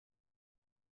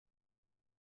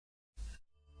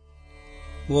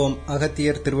ஓம்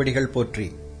அகத்தியர் திருவடிகள் போற்றி.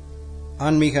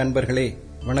 ஆன்மீக அன்பர்களே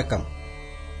வணக்கம்.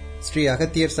 ஸ்ரீ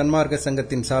அகத்தியர் சன்மார்க்க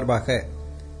சங்கத்தின் சார்பாக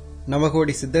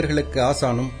நவகோடி சித்தர்களுக்கு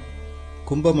ஆசானும்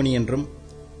கும்பமுனி என்றும்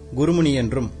குருமுனி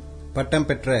என்றும் பட்டம்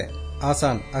பெற்ற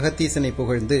ஆசான் அகத்தீசனை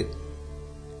புகழ்ந்து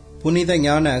புனித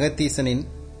ஞான அகத்தீசனின்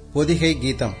பொதிகை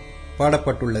கீதம்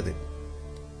பாடப்பட்டுள்ளது.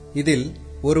 இதில்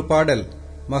ஒரு பாடல்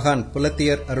மகான்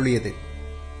புலத்தியர் அருளியது.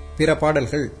 பிற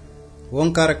பாடல்கள்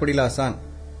ஓங்கார குடிலாசான்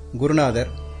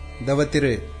குருநாதர் தவத்திரு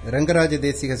ரங்கராஜ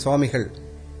தேசிக சுவாமிகள்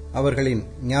அவர்களின்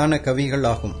ஞான கவிகள்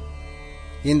ஆகும்.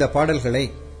 இந்த பாடல்களை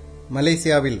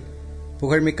மலேசியாவில்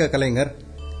புகழ்மிக்க கலைஞர்,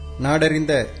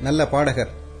 நாடறிந்த நல்ல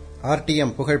பாடகர்,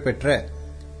 RTM புகழ்பெற்ற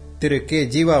திரு கே.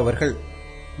 ஜீவா அவர்கள்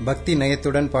பக்தி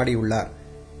நயத்துடன் பாடியுள்ளார்.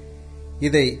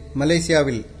 இதை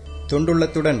மலேசியாவில்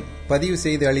தொண்டுள்ளத்துடன் பதிவு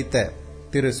செய்து அளித்த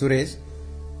திரு சுரேஷ்,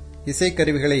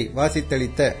 இசைக்கருவிகளை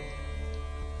வாசித்தளித்த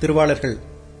திருவாளர்கள்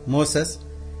மோசஸ்,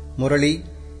 முரளி,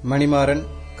 மணிமாறன்,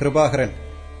 கிருபாகரன்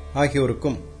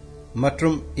ஆகியோருக்கும்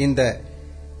மற்றும் இந்த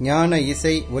ஞான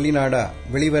இசை ஒலிநாடா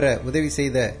வெளிவர உதவி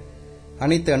செய்த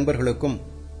அனைத்து அன்பர்களுக்கும்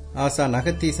ஆசான்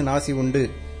அகத்தீசன் ஆசி உண்டு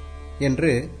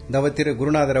என்று தவத்திரு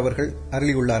குருநாதர் அவர்கள்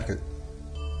அருளியுள்ளார்கள்.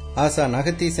 ஆசான்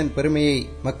அகத்தீசன் பெருமையை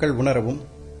மக்கள் உணரவும்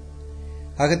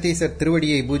அகத்தீசர்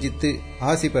திருவடியை பூஜித்து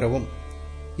ஆசி பெறவும்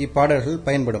இப்பாடல்கள்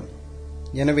பயன்படும்.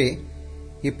 எனவே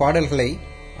இப்பாடல்களை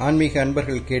ஆன்மீக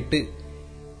அன்பர்கள் கேட்டு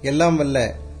எல்லாம் வல்ல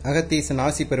அகத்தீசன்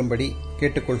ஆசி பெறும்படி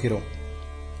கேட்டுக்கொள்கிறோம்.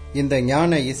 இந்த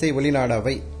ஞான இசை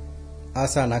ஒலிநாடாவை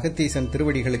ஆசான் அகத்தீசன்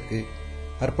திருவடிகளுக்கு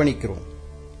அர்ப்பணிக்கிறோம்.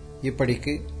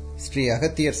 இப்படிக்கு ஸ்ரீ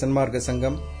அகத்தியர் சன்மார்க்க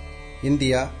சங்கம்,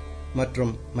 இந்தியா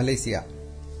மற்றும் மலேசியா.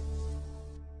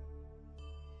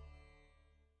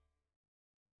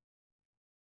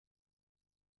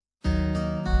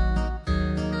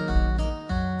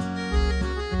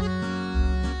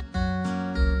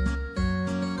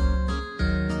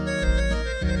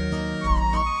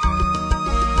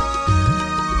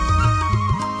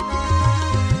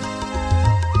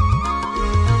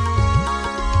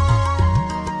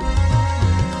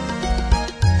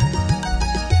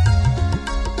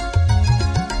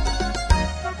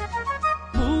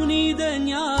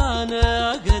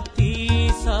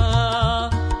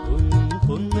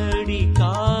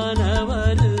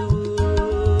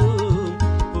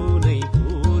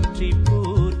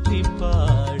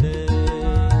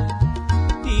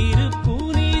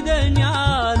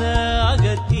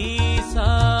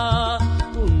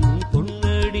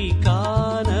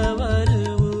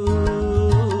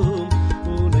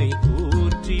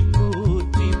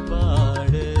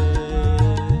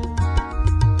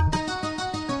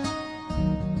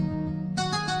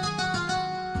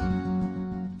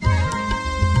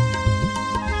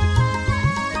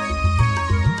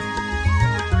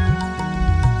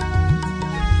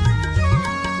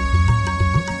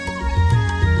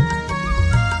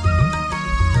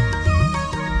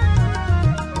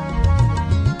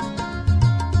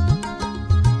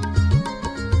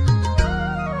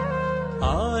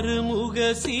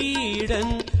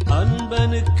 சீடன்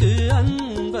அன்பனுக்கு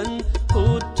அன்பன்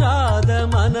போற்றாத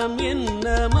மனம்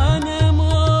என்ன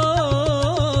மனமோ?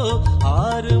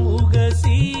 ஆறுமுக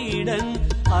சீடன்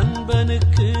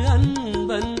அன்பனுக்கு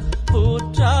அன்பன்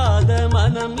போற்றாத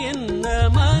மனம் என்ன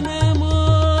மனமோ?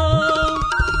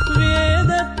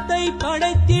 வேதத்தை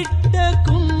படைத்திட்ட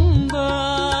கும்பா,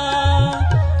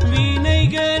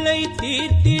 வினைகளை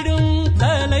தீர்த்திடும்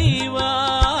தலைவா,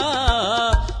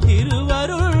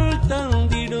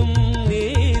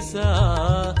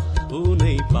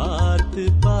 உனை பார்த்து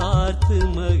பார்த்து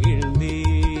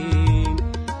மகிழ்ந்தேன்.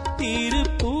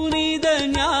 திருப்புனித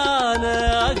ஞான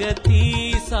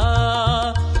அகத்தீசா,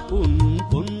 உன்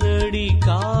பொன்னடி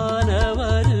காண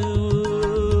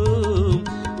வருவோம்,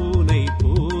 உனை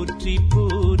போற்றி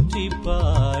போற்றி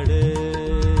பாட.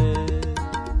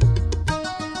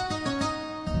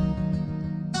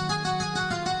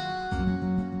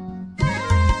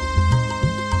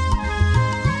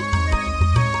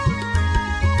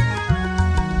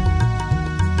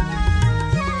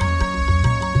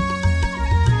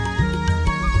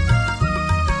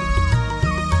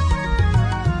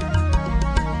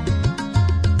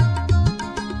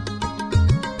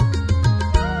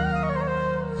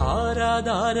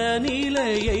 ஆராதார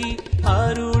நிலையை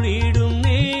அருளிடும்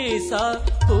நேசா,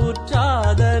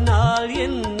 போற்றாத நாள்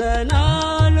என்ன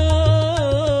நாளோ?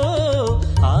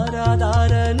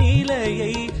 ஆராதார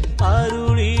நிலையை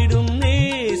அருளிடும்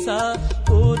நேசா,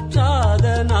 போற்றாத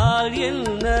நாள்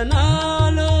என்ன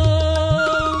நாளோ?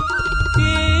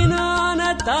 தேனான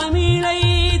தமிழை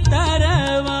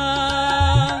தரவா,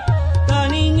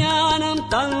 தனிஞானம்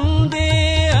தந்தே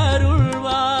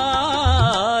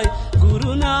அருள்வாய்,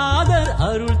 குருநாதர்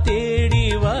அருள் தேடி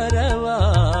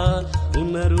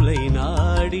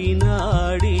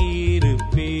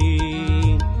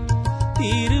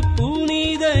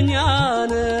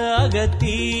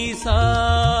நேசா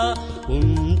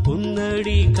உன்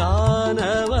பொன்னடி காண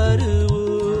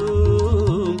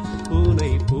வருவோம்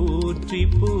உனை போற்றி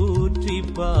போற்றி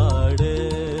பாட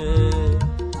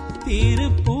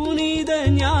திருப்புனித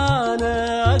ஞான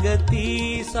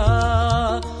அகத்தீசா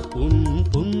உன்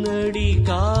பொன்னடி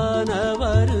காண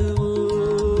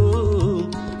வருவோம்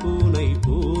உனை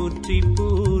போற்றி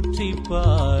போற்றி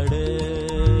பாட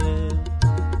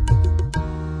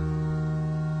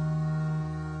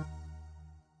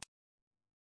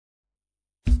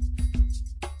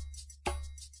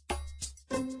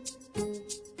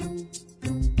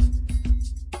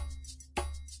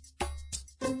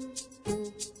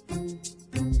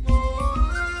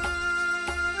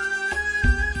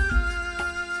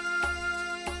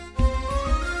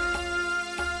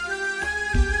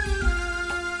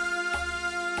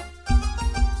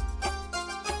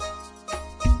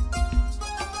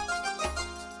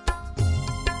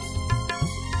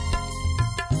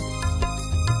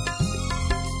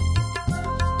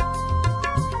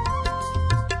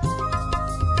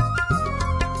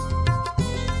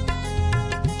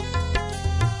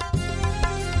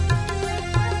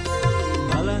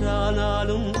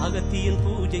அகத்தியன்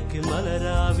பூஜைக்கு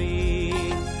மலராவே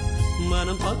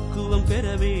மனம் பக்குவம்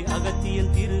பெறவே அகத்தியன்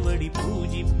திருவடி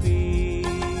பூஜிப்பே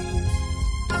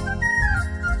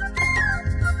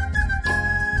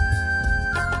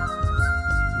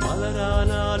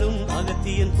மலரானாலும்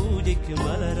அகத்தியன் பூஜைக்கு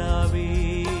மலராவே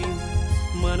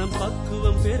மனம்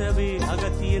பக்குவம் பெறவே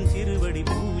அகத்தியன் திருவடி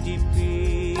பூஜிப்பே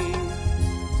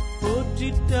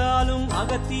போற்றிட்டாலும்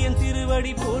அகத்தியன்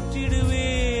திருவடி போற்றிடுவே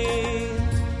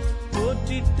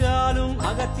போற்றிட்டாலும்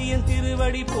அகத்தியன்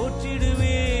திருவடி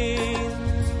போற்றிடுவேன்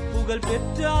புகழ்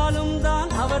பெற்றாலும் தான்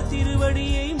அவர்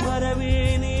திருவடியை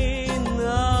மறவேனேன்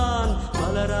நான்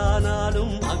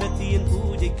மலரானாலும் அகத்தியன்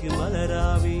பூஜைக்கு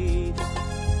மலராவே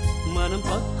மனம்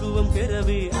பக்குவம்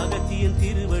பெறவே அகத்தியன்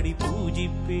திருவடி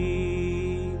பூஜிப்பேன்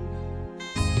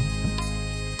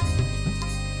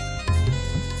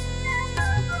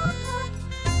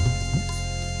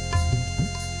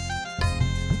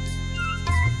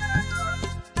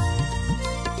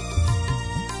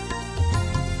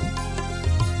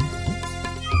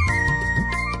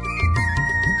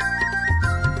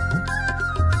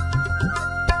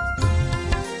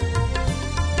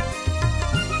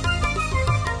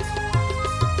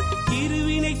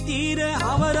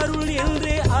அவர் அருள்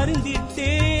என்றே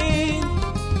அறிந்திட்டேன்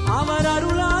அவர்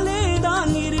அருளாலே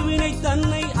தான் இருவினை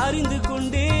தன்னை அறிந்து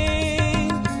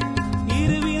கொண்டேன்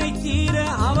இருவினை தீர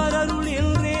அவர் அருள்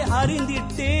என்றே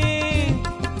அறிந்திட்டேன்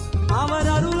அவர்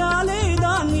அருளாலே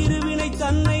தான் இருவினை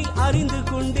தன்னை அறிந்து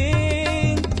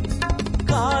கொண்டேன்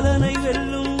காலனை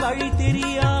வெல்லும் வழி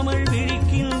தெரியாமல்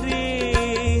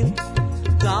விழிக்கின்றேன்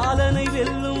காலனை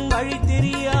வெல்லும் வழி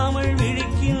தெரியாமல்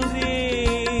விழிக்கின்றேன்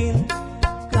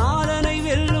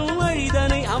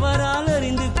அவரால்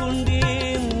அறிந்து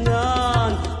கொண்டேன்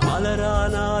நான்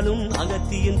மலரானாலும்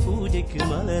அகத்தியன் பூஜைக்கு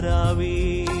மலராவே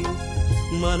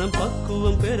மனம்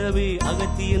பக்குவம் பெறவே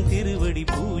அகத்தியன் திருவடி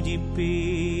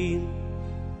பூஜிப்பேன்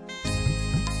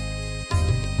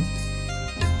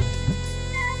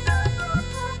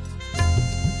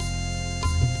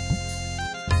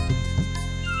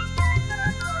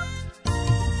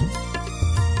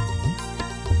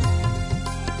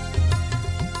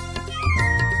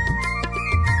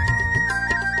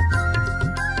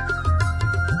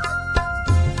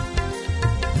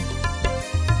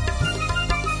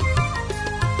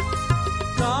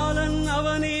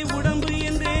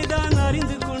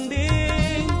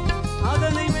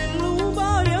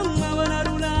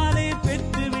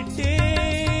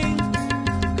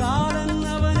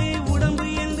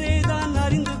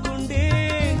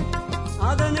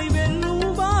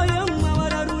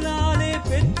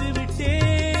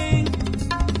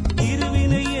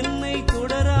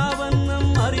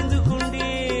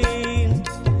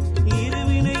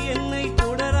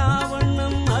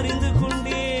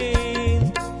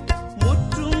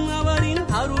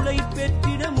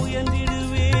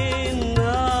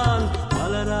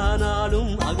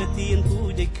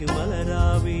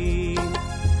மலராவே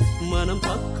மனம்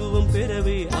பக்குவம்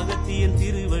பெறவே அகத்தியன்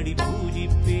திருவடி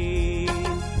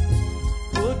பூஜிப்பேன்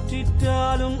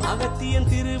போற்றிட்டாலும் அகத்தியன்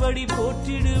திருவடி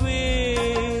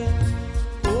போற்றிடுவேன்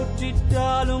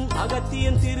போற்றிட்டாலும்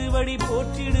அகத்தியன் திருவடி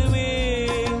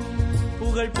போற்றிடுவேன்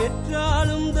புகழ்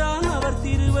பெற்றாலும் தான் அவர்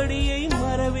திருவடியை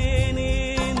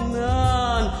மறவேனேன்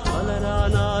நான்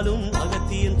மலரானாலும்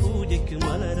அகத்தியன் பூஜைக்கு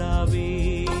மலராவே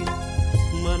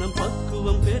மனம்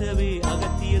பக்குவம் பெறவே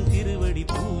அகத்தியன் திருவடி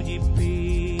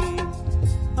பூஜிப்பேன்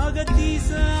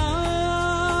அகத்தீசா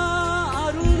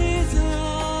அருணேசா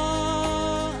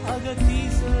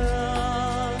அகத்தீசா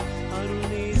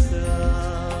அருணேசா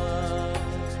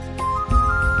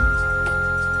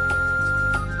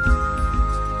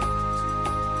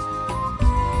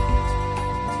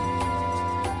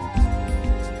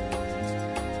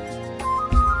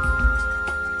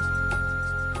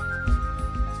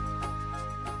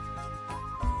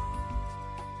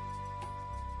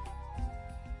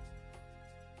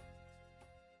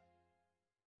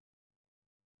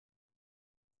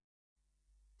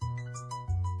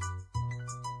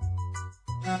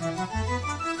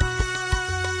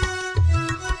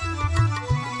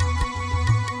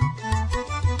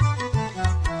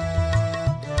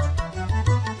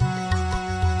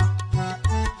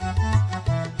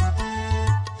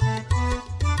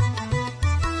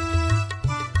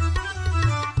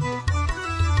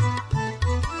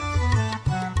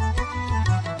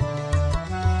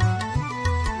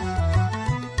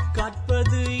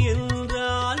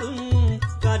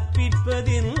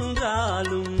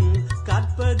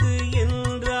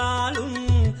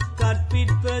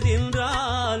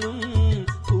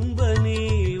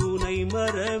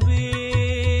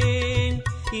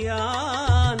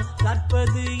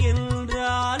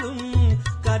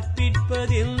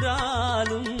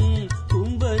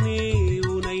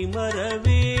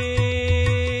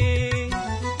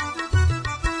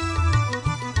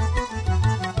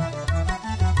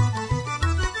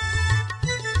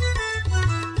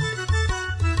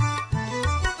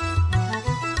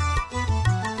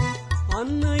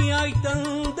அன்னையாய்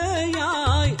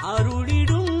தந்தையாய்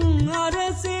அருளிடும்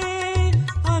அரசே,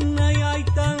 அன்னையாய்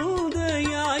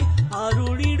தந்தையாய்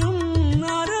அருளிடும்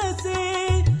அரசே,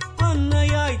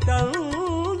 அன்னையாய்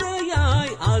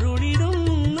தந்தையாய் அருளிடும்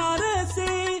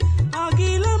அரசே,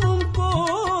 அகிலமும்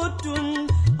போற்றும்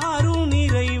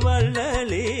அருணிறை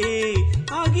வள்ளலே,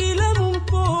 அகிலமும்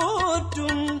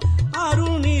போற்றும்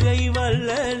அருணிறை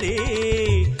வள்ளலே.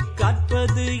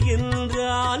 கற்பது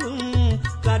என்றாலும்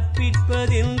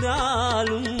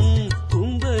கற்பிப்பதென்றாலும்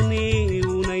கும்பனே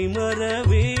உனை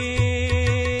மறவே.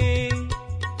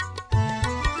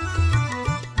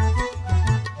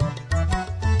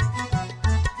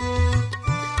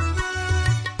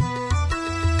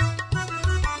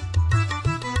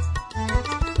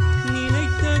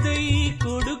 நினைத்ததை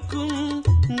கொடுக்கும்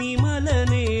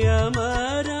நிமலனே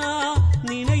அமரா,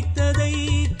 நினைத்ததை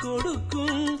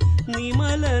கொடுக்கும்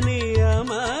நிமலனே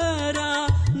அமரா,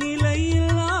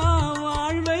 நிலையில்லா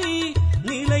வாழ்வை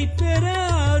நிலை பெற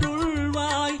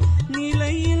அருள்வாய்,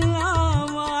 நிலையில்லா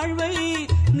வாழ்வை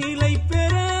நிலை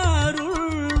பெற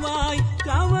அருள்வாய்.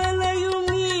 கவலையும்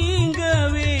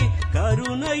நீங்கவே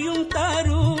கருணையும்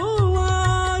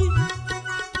தருவாய்,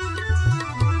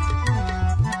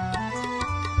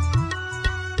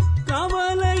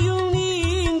 கவலையும்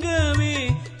நீங்கவே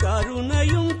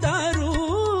கருணையும்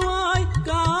தருவாய்.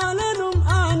 காலனும்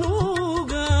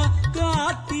அணுக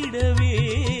காத்திட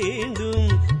வேண்டும்,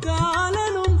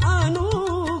 காலனும்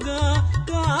அணுக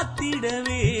காத்திட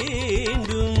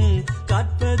வேண்டும்.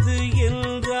 கற்பது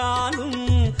என்றாலும்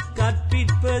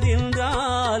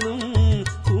கற்பிப்பதென்றாலும்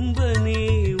கும்பனே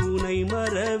உனை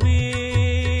மறவே,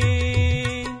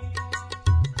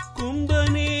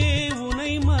 கும்பனே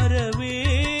உனை மறவே,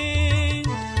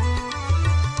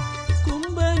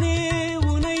 கும்பனே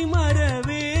உனை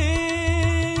மறவே,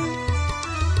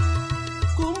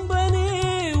 கும்பனே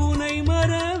உனை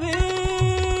மறவே.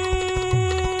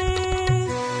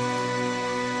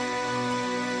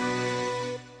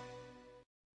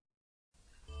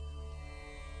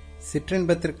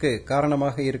 சிற்றின்பத்திற்கு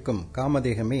காரணமாக இருக்கும்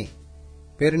காமதேகமே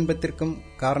பேரின்பத்திற்கும்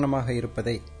காரணமாக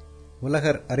இருப்பதை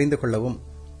உலகர் அறிந்து கொள்ளவும்,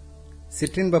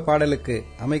 சிற்றின்ப பாடலுக்கு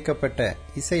அமைக்கப்பட்ட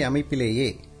இசை அமைப்பிலேயே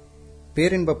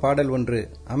பேரின்ப பாடல் ஒன்று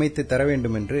அமைத்து தர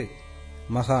வேண்டுமென்று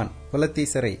மகான்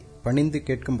புலத்தீசரை பணிந்து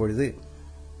கேட்கும் பொழுது,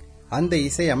 அந்த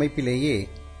இசை அமைப்பிலேயே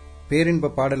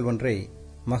பேரின்ப பாடல் ஒன்றை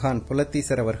மகான்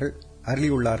புலத்தீசர் அவர்கள்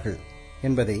அருளியுள்ளார்கள்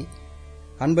என்பதை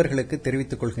அன்பர்களுக்கு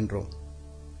தெரிவித்துக் கொள்கின்றோம்.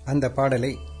 அந்த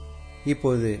பாடலை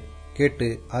இப்போது கேட்டு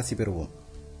ஆசி பெறுவோம்.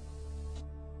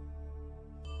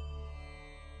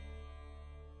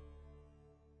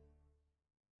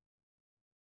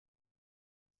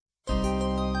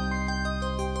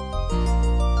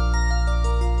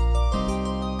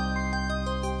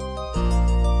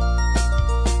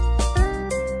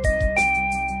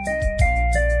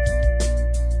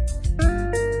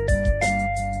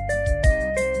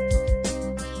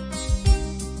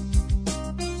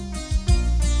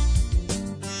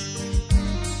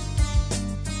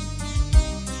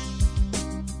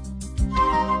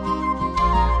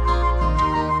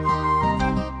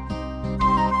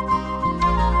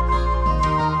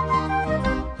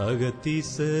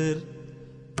 அகத்தீசர்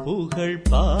புகழ்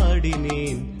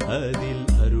பாடினேன், அதில்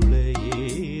அருளையே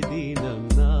தினம்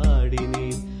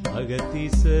நாடினேன்.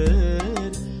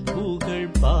 அகத்தீசர் புகழ்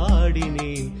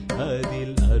பாடினேன்,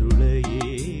 அதில்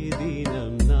அருளையே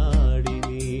தினம்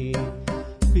நாடினேன்.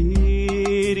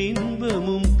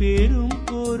 பேரின்பமும் பெரும்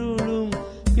பொருளும்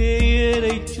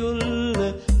பெயரை சொல்ல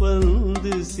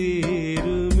வந்து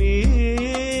சேருமே,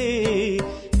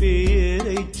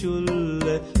 பெயரை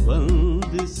சொல்ல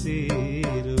வந்து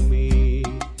சேருமே.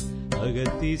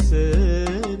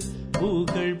 அகத்தீசர்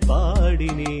புகழ்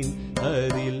பாடினேன்,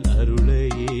 அதில்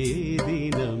அருளையே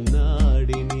தினம்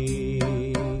நாடினேன்.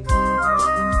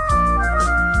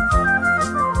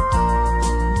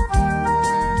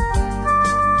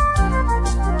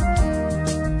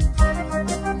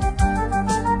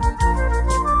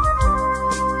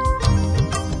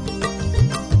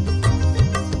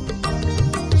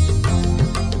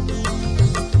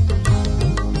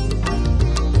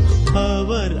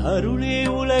 அவர் அருளே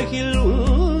உலகில்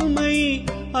உண்மை,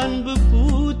 அன்பு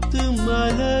பூத்து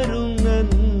மலரும்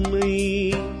நன்மை.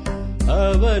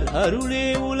 அவர் அருளே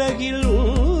உலகில்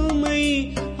உண்மை,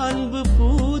 அன்பு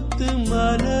பூத்து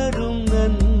மலரும்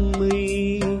நன்மை.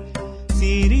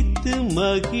 சிரித்து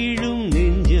மகிழும்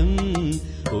நெஞ்சம்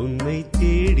உன்னை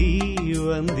தேடி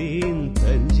வந்தேன்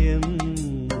தஞ்சம்.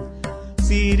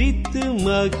 சிரித்து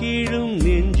மகிழும்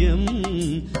நெஞ்சம்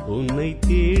உன்னை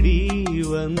தேடி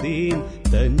வந்தேன்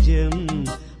தஞ்சம்.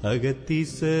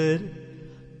 அகத்தீசர்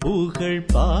புகழ்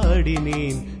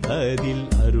பாடினேன் அதில்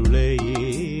அருளையே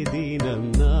தினம்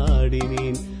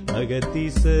நாடினேன்.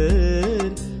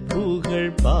 அகத்தீசர்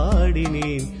புகழ்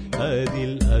பாடினேன்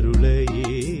அதில்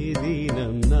அருளையே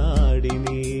தினம்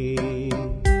நாடினேன்.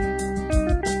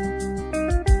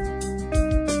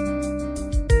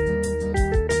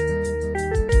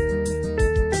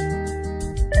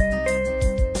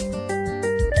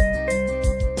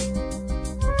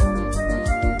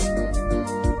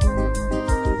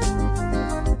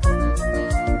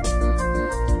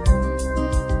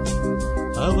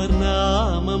 அவர்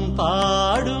நாமம்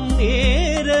பாடும்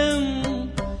நேரம்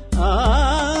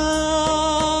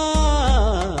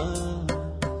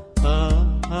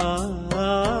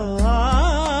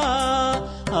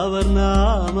அவர்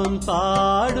நாமம்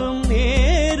பாடும்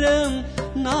நேரம்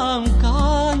நாம்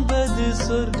காண்பது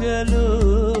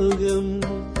சொர்க்கலோகம்.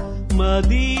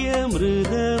 மதிய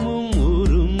மிருதமும்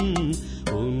ஊரும்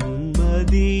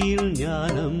உன்மதியில்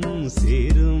ஞானம்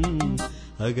சேரும்.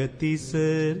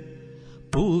 அகத்தீசர்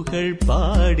புகழ்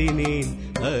பாடினேன்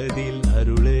அதில்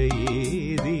அருளையே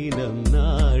தினம்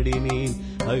நாடினேன்.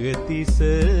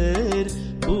 அகத்தீசர்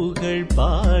புகழ்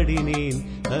பாடினேன்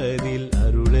அதில்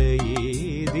அருளையே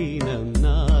தினம்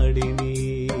நாடினேன்.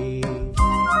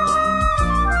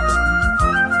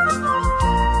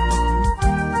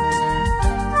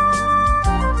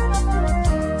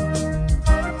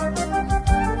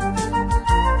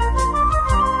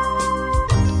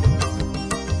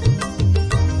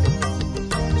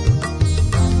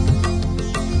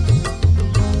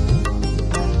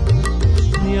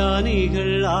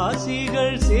 ஞானிகள்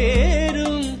ஆசிகள்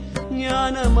சேரும்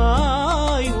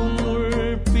ஞானமாய்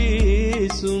உன்னுள்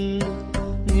பேசும்.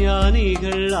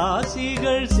 ஞானிகள்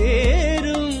ஆசிகள்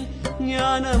சேரும்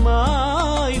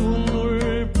ஞானமாய் உன்னுள்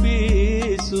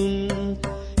பேசும்.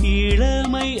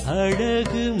 இளமை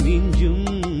அழகு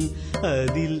மிஞ்சும்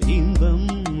அதில் இன்பம்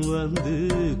வந்து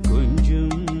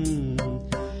கொஞ்சும்.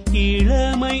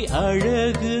 இளமை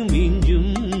அழகு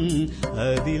மிஞ்சும்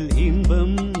அதில்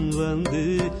இன்பம் வந்து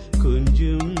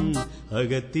கொஞ்சும்.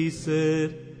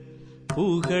 அகத்தீசர்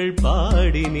புகழ்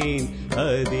பாடினேன்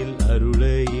அதில்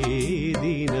அருளையே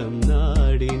தினம்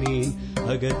நாடினேன்.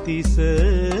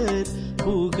 அகத்தீசர்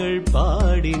புகழ்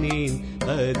பாடினேன்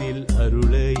அதில்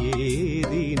அருளையே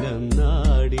தினம்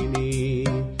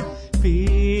நாடினேன்.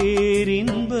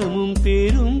 பேரின்பமும்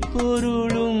பெரும்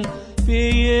பொருளும்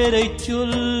பெயரைச்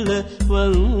சொல்ல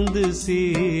வந்து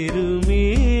சேருமே.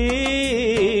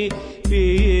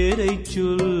 பெயரைச்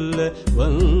சொல்ல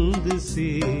வந்து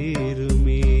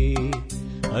சேருமே.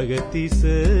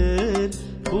 அகத்தீசர்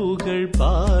புகழ்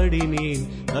பாடினேன்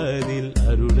அதில்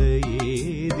அருளையே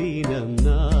தினம்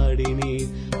நாடினேன்.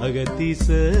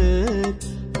 அகத்தீசர்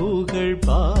புகழ்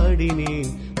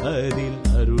பாடினேன் அதில்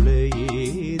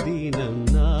அருளையே தினம்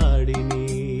நாடினேன்.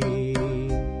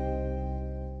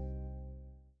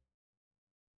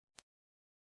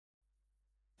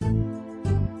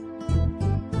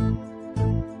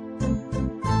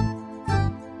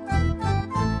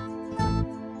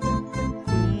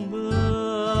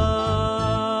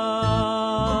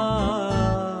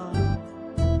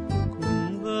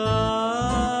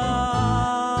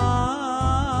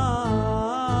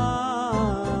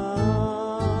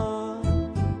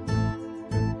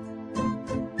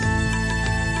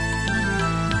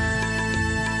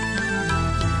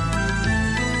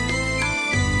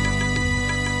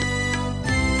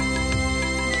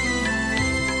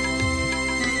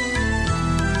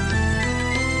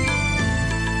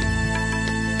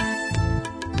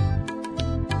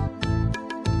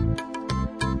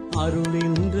 அருள்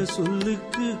என்ற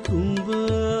சொல்லுக்கு கும்பா,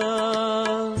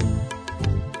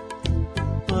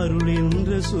 அருள்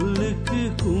என்ற சொல்லுக்கு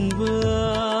கும்பா.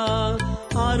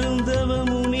 அருந்தவ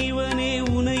முனிவனே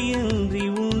உனையன்றி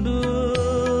உண்டோ.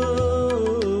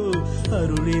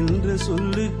 அருள் என்ற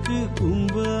சொல்லுக்கு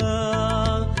கும்பா.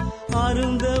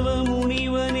 அருந்தவ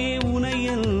முனிவனே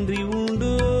உனையன்றி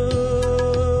உண்டோ.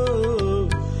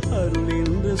 அருள்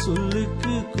என்ற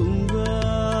சொல்லுக்கு கும்பா.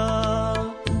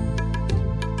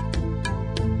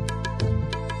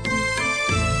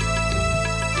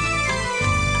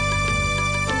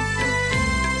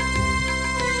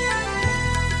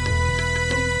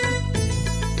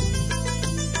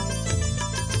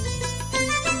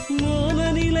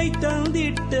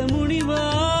 தந்திட்ட முனிவா,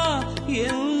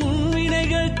 என்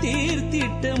முன்வினைகள்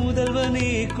தீர்த்திட்ட முதல்வனே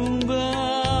கும்பா.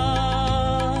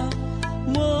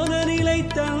 மோன நிலை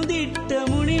தந்திட்ட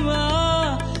முனிவா,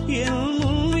 என்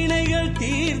முன்வினைகள்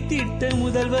தீர்த்திட்ட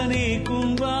முதல்வனே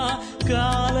கும்பா.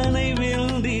 காலனை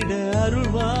வென்றிட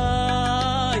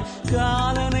அருள்வாய்,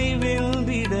 காலனை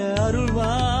வென்றிட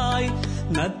அருள்வாய்.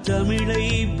 நற்ற தமிழை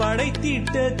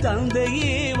படைத்திட்ட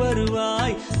தந்தையே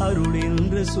வருவாய், அருள்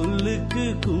என்ற சொல்லுக்கு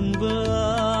கும்பா.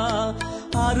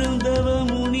 அருந்தவ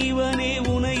முனிவனே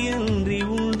உனையன்றி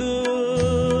உண்டோ,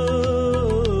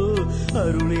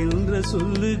 அருள் என்ற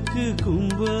சொல்லுக்கு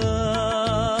கும்பா.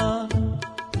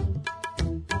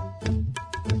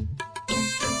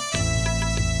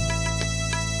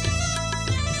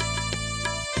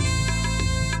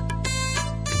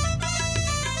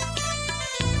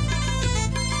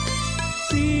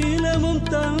 சீலமும்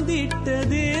தந்திட்ட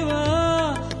தேவா,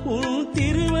 உன்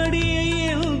திருவடியை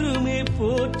என்றுமே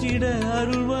போற்றிட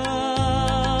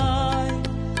அருள்வாய்.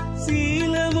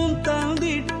 சீலமும்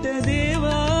தந்திட்ட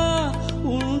தேவா,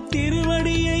 உன்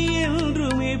திருவடியை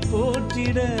என்றுமே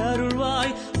போற்றிட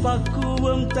அருள்வாய்.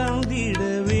 பக்குவம் தந்திட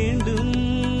வேண்டும்,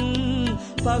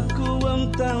 பக்குவம்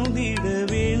தந்திட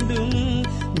வேண்டும்,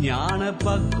 ஞான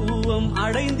பக்குவம்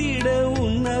அடைந்திட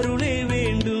உன் அருளே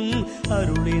வேண்டும்,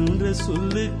 அருள் என்ற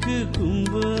சொல்லுக்கு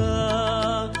கும்பா.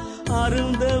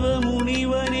 அருந்தவ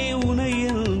முனிவனே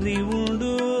உனையன்றி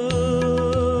உண்டோ,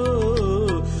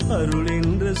 அருள்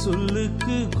என்ற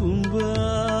சொல்லுக்கு கும்பா.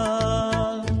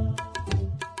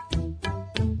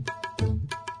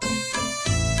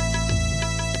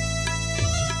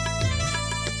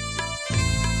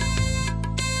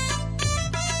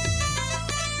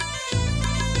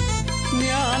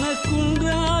 ஞான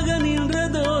குன்றாக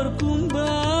நின்றதோர் கும்பா,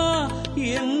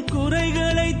 என்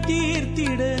குறைகளை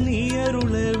தீர்த்திட நீ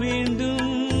அருள வேண்டும்.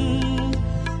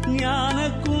 ஞான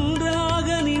குன்றாக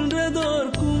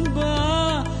நின்றதோர் கும்பா,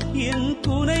 என்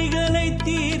குறைகளை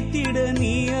தீர்த்திட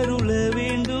நீ அருள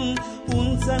வேண்டும்.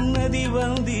 உன் சன்னதி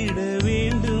வந்திட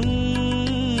வேண்டும்,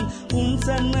 உன்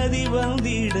சன்னதி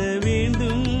வந்திட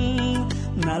வேண்டும்,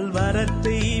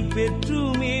 நல்வரத்தை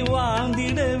பெற்றுமே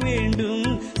வாழ்ந்திட வேண்டும்,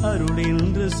 அருள்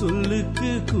என்ற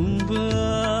சொல்லுக்கு கும்பா.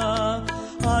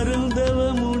 அருந்தவ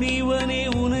முனிவனே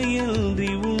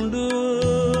உனையன்றி உண்டோ,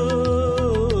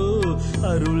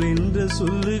 அருள் என்ற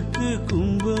சொல்லுக்கு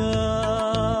கும்பா.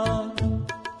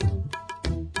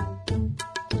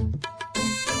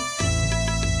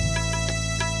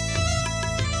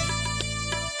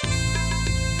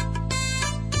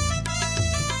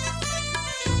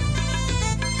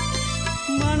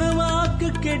 மனவாக்கு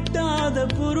கெட்டாத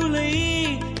பொருளை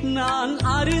நான்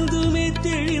அறிந்துமே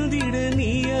தெளிந்திட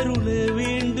நீ அருள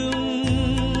வேண்டும்.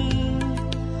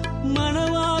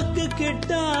 மனவாக்கு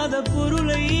கெட்டாத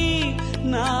பொருளை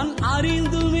நான்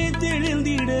அறிந்துமே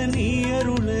தெளிந்திட நீ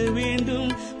அருள வேண்டும்.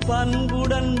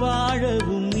 பண்புடன்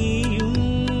வாழவும் நீயும்,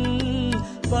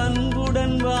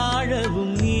 பண்புடன்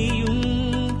வாழவும் நீயும்,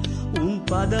 உன்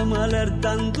பதமலர்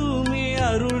தந்துமே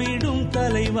அருளிடும்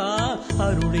தலைவா,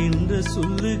 அருள் என்ற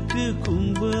சொல்லுக்கு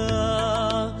கும்பா.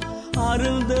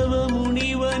 அருந்தவ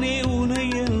முனிவனே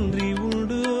உனையன்றி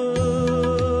உண்டோ,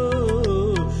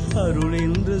 அருள்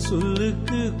என்ற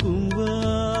சொல்லுக்கு கும்பா.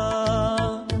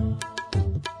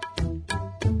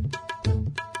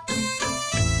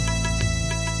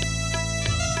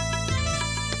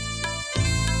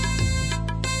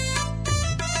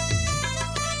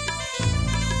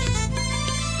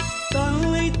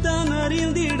 தன்னைத்தான்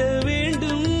அறிந்திட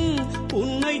வேண்டும்,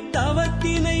 உன்னை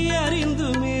தவத்தினை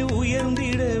அறிந்துமே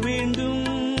உயர்ந்திட வேண்டும்.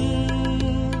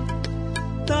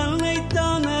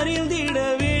 தன்னைத்தான் அறிந்திட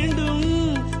வேண்டும்,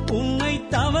 உன்னை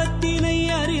தவத்தினை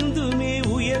அறிந்துமே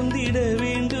உயர்ந்திட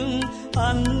வேண்டும்.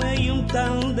 அன்னையும்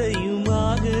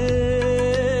தந்தையுமாக,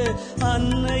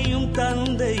 அன்னையும்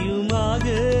தந்தையுமாக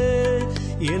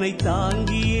என்னை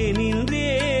தாங்கியே நின்றே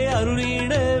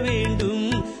அருளிட வேண்டும்,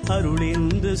 அருள்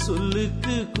என்ற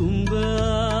சொல்லுக்கு கும்பா.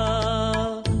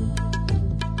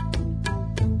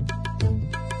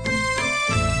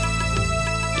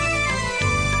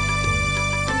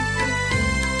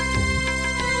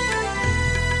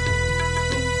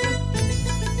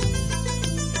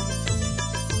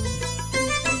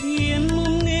 என்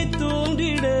முன்னே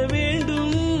தோன்றிட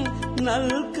வேண்டும்,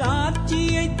 நல்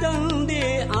காட்சியை தந்தே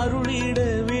அருளிட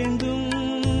வேண்டும்.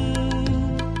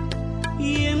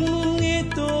 என் முன்னே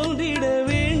தோன்றிட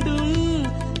வேண்டும்,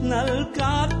 நல்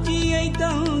காட்சியை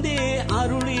தந்தே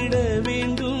அருளிட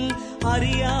வேண்டும்.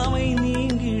 அறியாமை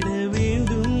நீங்கிட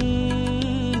வேண்டும்,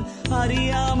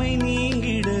 அறியாமை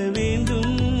நீங்கிட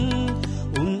வேண்டும்,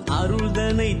 உன்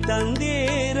அருள்தனை தந்தே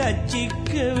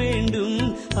ரட்சிக்க வேண்டும்,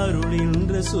 அருள்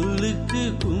என்ற சொல்லுக்கு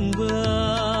கும்பா.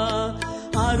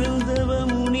 அருந்தவ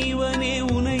முனிவனே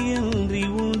உனையன்றி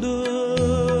உண்டோ,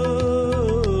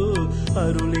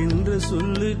 அருள் என்ற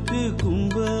சொல்லுக்கு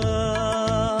கும்பா.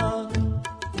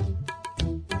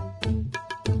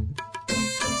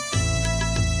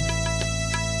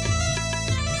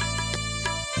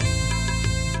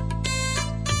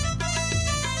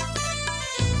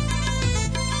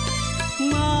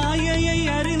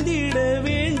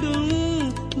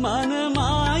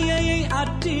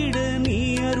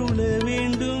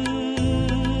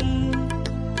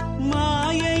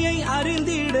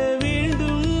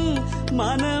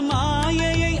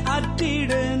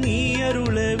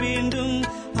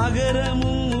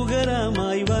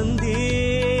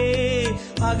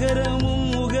 அகரமும்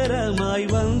உகரமாய்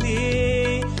வந்தே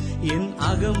என்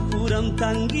அகம்புறம்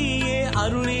தங்கியே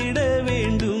அருளிட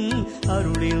வேண்டும்.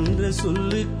 அருள் என்ற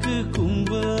சொல்லுக்கு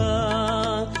கும்பா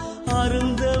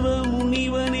அருந்தவ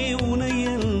முனிவனே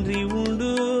உனையன்றி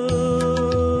உண்டோ.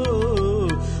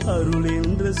 அருள்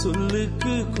என்ற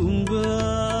சொல்லுக்கு கும்பா.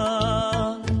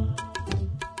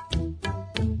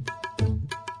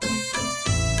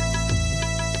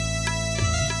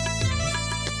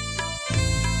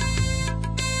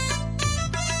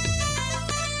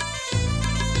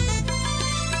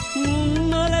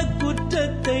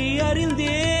 குற்றத்தை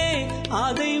அறிந்தே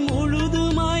அதை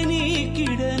முழுதுமாய்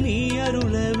நீக்கிட நீ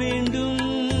அருள வேண்டும்.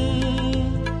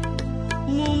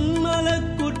 மும்மல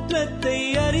குற்றத்தை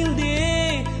அறிந்தே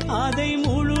அதை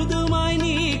முழுதுமாய்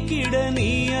நீக்கிட நீ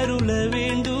அருள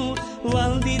வேண்டும்.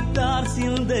 வந்தித்தார்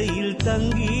சிந்தையில்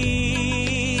தங்கி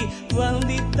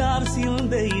வந்தித்தார்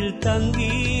சிந்தையில்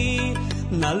தங்கி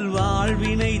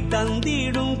நல்வாழ்வினை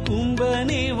தந்திடும்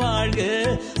கும்பனே வாழ்க.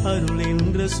 அருள்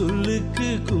என்ற சொல்லுக்கு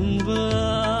கும்பா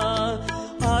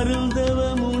அருந்தவ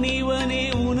முனிவனே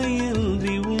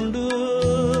உனையன்றி உண்டோ.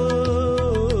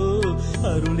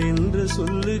 அருள் என்ற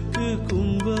சொல்லுக்கு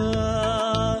கும்பா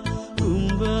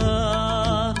கும்பா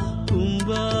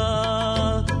கும்பா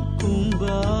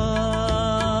கும்பா.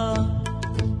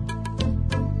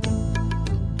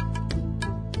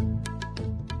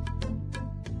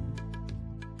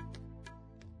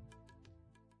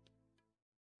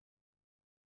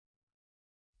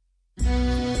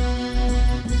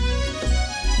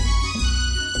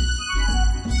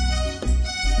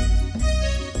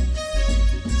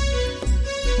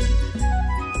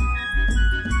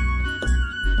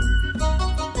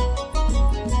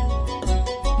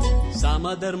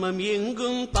 சமதர்மம்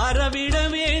எங்கும் பரவிட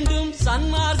வேண்டும்.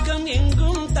 சன்மார்க்கம்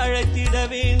எங்கும் தழைத்திட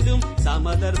வேண்டும்.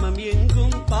 சமதர்மம்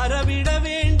எங்கும் பரவிட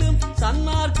வேண்டும்.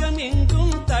 சன்மார்க்கம்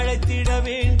எங்கும் தழைத்திட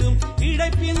வேண்டும்.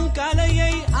 இடைப்பின்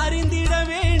கலையை அறிந்திட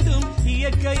வேண்டும்.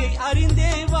 இயற்கையை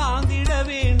அறிந்தே வாழ்ந்திட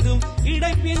வேண்டும்.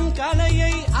 இடைப்பின்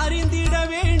கலையை அறிந்திட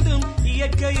வேண்டும்.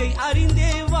 இயற்கையை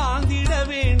அறிந்தே வாழ்ந்திட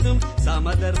வேண்டும்.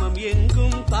 சமதர்மம்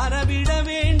எங்கும் பரவிட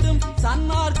வேண்டும்.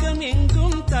 சன்மார்க்கம்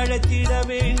எங்கும் தழைத்திட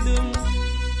வேண்டும்.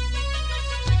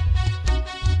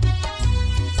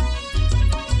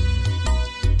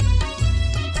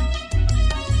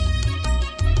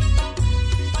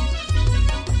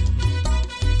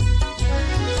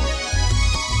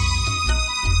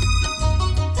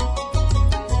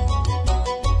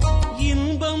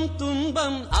 இன்பம்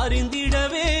துன்பம்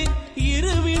அறிந்திடவே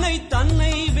இருவினை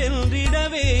தன்னை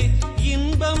வென்றிடவே.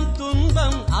 இன்பம்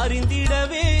துன்பம்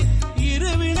அறிந்திடவே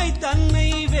இருவினை தன்னை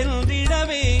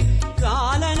வென்றிடவே.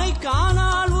 காலனை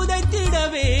காணால்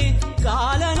உதைத்திடவே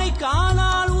காலனை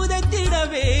காணால்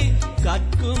உதைத்திடவே.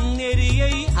 கற்கும்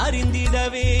நெறியை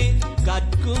அறிந்திடவே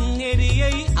கற்கும்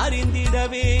நெறியை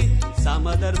அறிந்திடவே.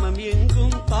 சமதர்மம்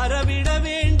எங்கும் பரவிட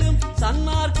வேண்டும்.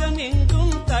 சன்மார்க்கம்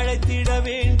எங்கும் தழைத்திட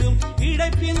வேண்டும்.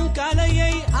 இடைப்பின்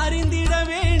கலையை அறிந்திட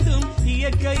வேண்டும்.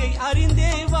 இயற்கையை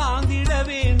அறிந்தே வாழ்ந்திட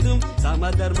வேண்டும்.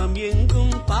 சமதர்மம்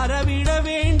எங்கும் பரவிட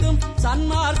வேண்டும்.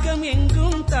 சன்மார்க்கம்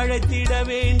எங்கும் தழைத்திட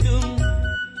வேண்டும்.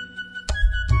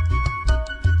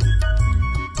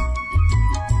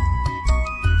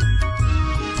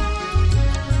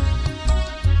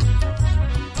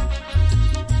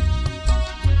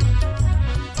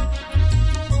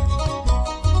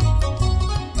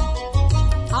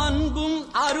 அன்பும்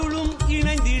அருளும்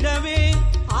இணைந்திடவே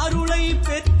அருளை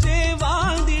பெற்றே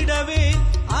வாழ்ந்திடவே.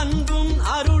 அன்பும்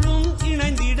அருளும்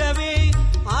இணைந்திடவே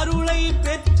அருளை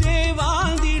பெற்றே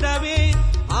வாழ்ந்திடவே.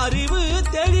 அறிவு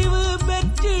தெளிவு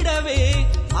பெற்றிடவே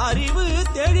அறிவு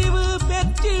தெளிவு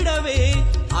பெற்றிடவே.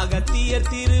 அகத்தியர்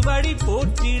திருவடி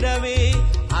போற்றிடவே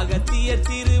அகத்தியர்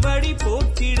திருவடி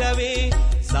போற்றிடவே.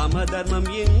 சமதர்மம்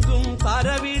எங்கும்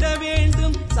பரவிட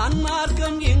வேண்டும்.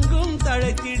 சன்மார்க்கம் எங்கும்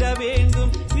தழைத்திட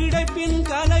வேண்டும். இடைப்பின்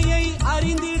கலையை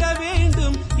அறிந்திட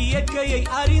வேண்டும். இயற்கையை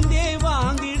அறிந்தே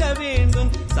வாழ்ந்திட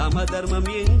வேண்டும். சமதர்மம்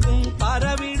எங்கும்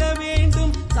பரவிட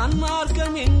வேண்டும்.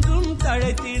 சன்மார்க்கம் எங்கும்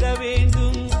தழைத்திட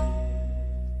வேண்டும்.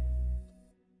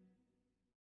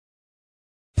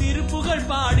 திருப்புகழ்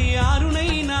பாடி அருணை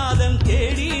நாதன்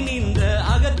தேடி நின்ற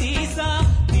அகத்தீசா.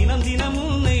 தினம் தினம்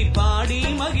உன்னை பாடி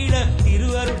மகிழ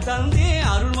திருவருள் தந்தே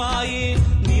அருள்வாயே.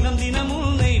 தினம் தினம்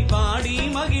உன்னை பாடி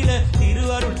மகிழ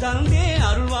திருவருள் தந்தே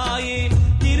அருள்வாயே.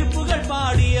 திருப்புகழ்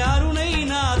பாடி அருணை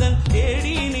நாதன்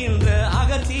தேடி நின்ற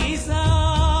அகத்தீசா.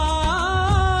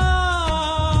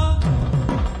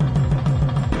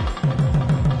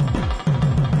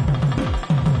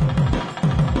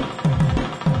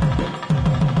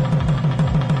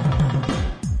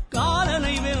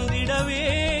 காலனை வென்றிடவே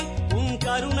உன்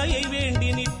கருணையை வேண்டி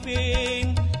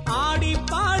நிற்பேன். ஆடி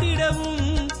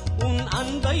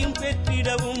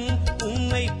பெற்றிடவும்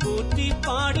உன்னை போற்றி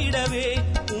பாடிடவே,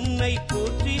 உன்னை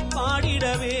போற்றி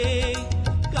பாடிடவே,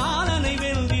 காலனை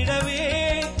வென்றிடவே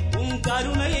உன்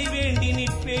கருணையை வேண்டி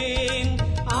நிற்பேன்.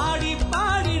 ஆடி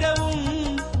பாடிடவும்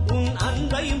உன்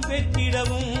அன்பையும்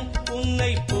பெற்றிடவும்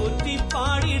உன்னை போற்றி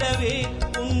பாடிடவே,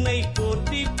 உன்னை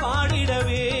போற்றி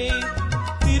பாடிடவே.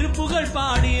 திருப்புகழ்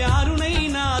பாடி அருணை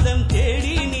நாதம்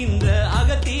தேடி நின்ற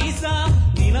அகத்தீசா,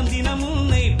 தினம் தினம்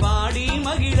உன்னை பாடி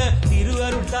மகிழ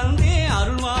திருவருள் தந்தே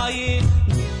அருள்வாயே.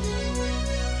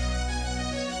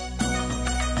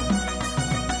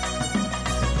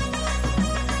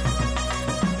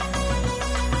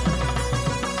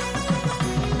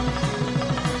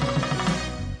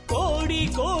 கோடி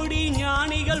கோடி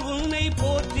ஞானிகள் உன்னை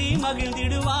போற்றி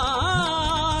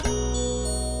மகிழ்ந்திடுவார்,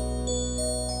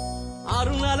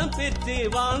 அருணலம் பெற்று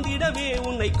வாழ்ந்திடவே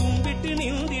உன்னை கும்பிட்டு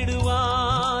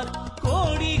நின்றிடுவார்.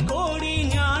 கோடி கோடி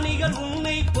ஞானிகள்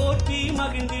உன்னை போற்றி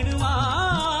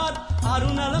மகிழ்ந்திடுவார்,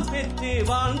 அருணலம் பெற்று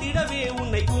வாழ்ந்திடவே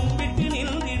உன்னை கும்பிட்டு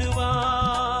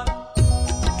நின்றிடுவார்.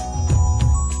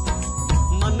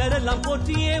 மன்னரெல்லாம்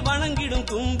போற்றியே வணங்கிடும்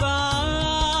கும்பா,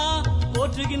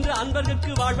 போற்றுகின்ற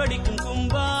அன்பர்களுக்கு வாழ்வடிக்கும்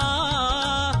கும்பா,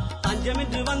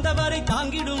 தஞ்சமென்று வந்தவரை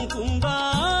தாங்கிடும் கும்பா,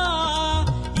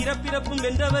 இறப்பிறப்பும்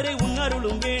வென்றவரை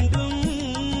உன்னருளும் வேண்டும்,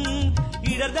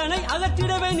 இடர்தனை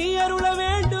அகற்றிடவே நீ அருள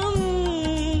வேண்டும்,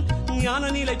 ஞான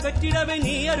நிலை பெற்றிடவே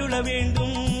நீ அருள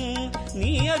வேண்டும்,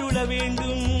 நீ அருள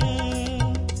வேண்டும்.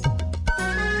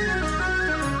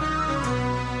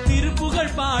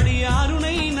 திருப்புகழ் பாடி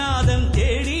அருணை நாதம்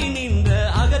தேடி நின்ற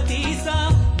அகத்தீசா,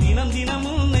 தினம் தினம்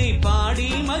உன்னை பாடி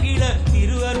மகிழ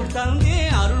திருவருள் தந்தே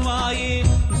அருள்வாயே.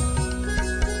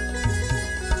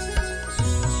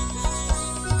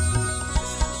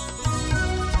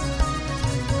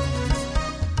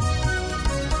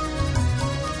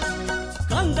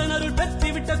 கந்தனருள்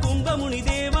பெற்றுவிட்ட கும்பமுனி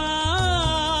தேவா,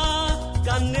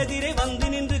 கண்ணெதிரே வந்து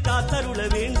நின்று காத்தருள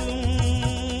வேண்டும்.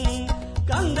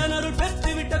 கந்தனருள்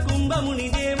பெற்றுவிட்ட கும்பமுனி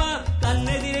தேவா,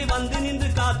 கண்ணெதிரே வந்து நின்று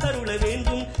காத்தருள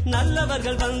வேண்டும்.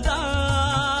 நல்லவர்கள்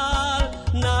வந்தால்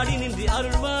நாடி நின்று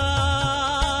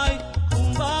அருள்வாய்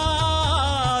கும்பா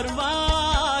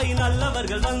அருள்வாய்,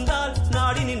 நல்லவர்கள் வந்தால்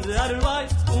நாடி நின்று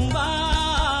அருள்வாய் கும்பா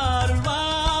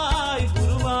அருள்வாய்.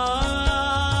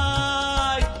 குருவாய்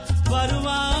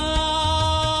வருவாய்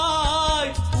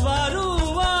வருவாய்.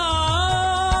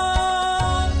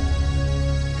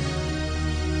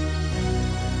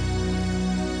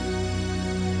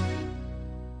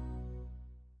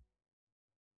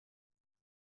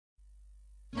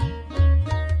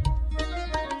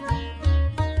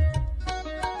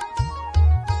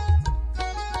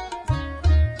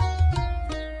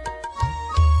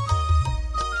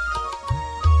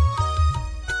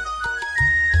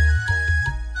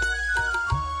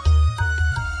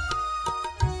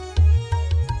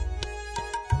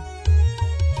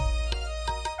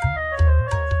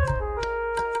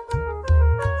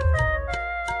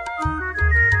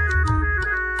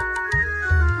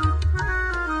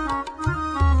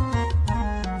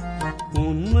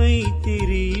 உண்மை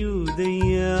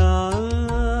தெரியுதையா,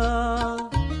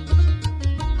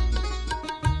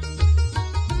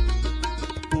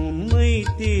 உண்மை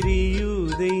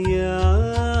தெரியுதையா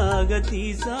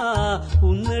அகத்தீசா,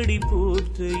 உன்னடி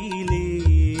போற்றையிலே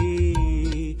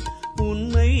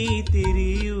உண்மை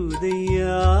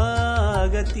தெரியுதையா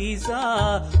அகத்தீசா,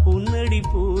 உன்னடி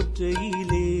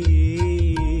போற்றையிலே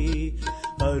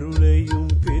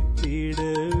அருளையும்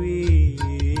பெற்றிடவே,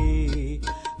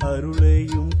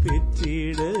 அருளையும்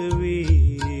பெற்றிடவே,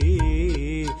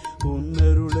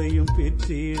 உன்னருளையும்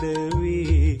பெற்றிடவே,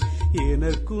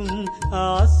 எனக்கும்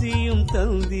ஆசியும்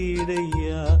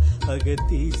தந்திடையா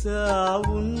அகத்தீசா,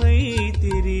 உண்மை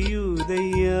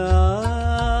தெரியுதையா.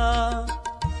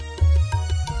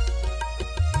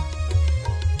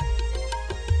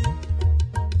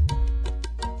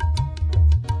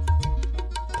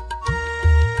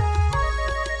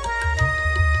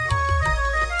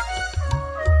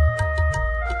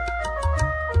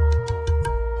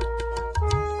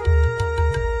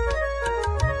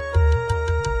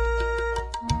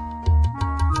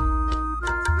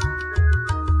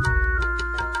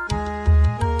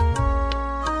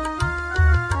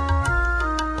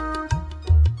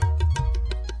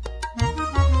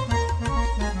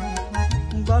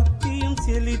 பக்தியும்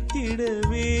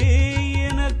செலுத்திடவே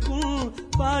எனக்கும்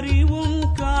பரிவும்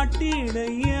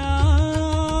காட்டிடையா,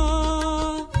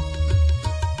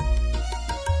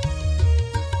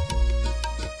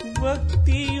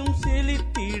 பக்தியும்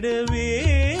செலுத்திடவே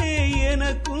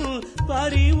எனக்கும்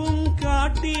பரிவும்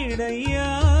காட்டிடையா,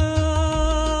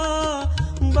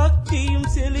 பக்தியும்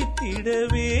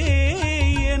செலுத்திடவே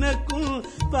எனக்கும்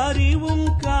பரிவும்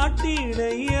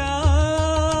காட்டிடையா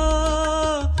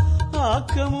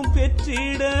ஆக்கமும்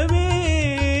பெற்றிடவே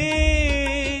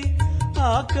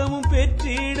ஆக்கமும்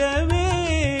பெற்றிடவே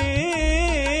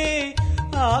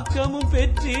ஆக்கமும்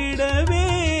பெற்றிடவே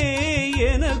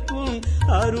எனக்கும்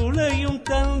அருளையும்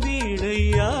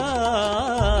தந்திடையா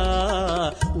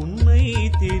உண்மை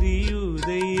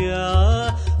தெரியுதையா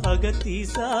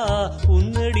அகத்தீசா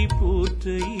உன்னடி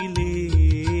போற்றையிலே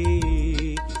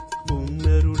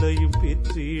உன்னருளையும்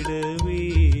பெற்றிடவே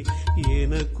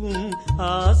எனக்கும்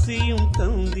ஆசையும்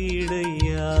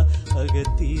தந்திடையா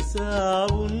அகத்தீசா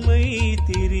உண்மை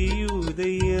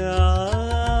தெரியுதையா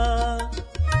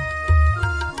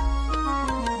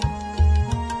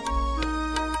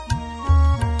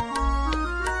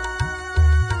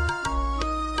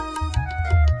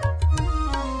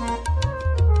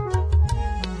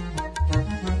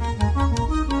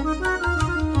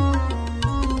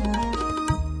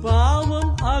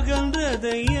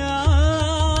அகன்றதையா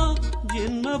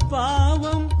ஜென்ம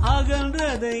பாவம்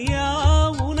அகன்றதையா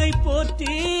உனை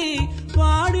போற்றி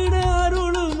பாடிட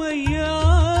அருளுமையா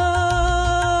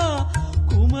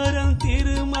குமரன்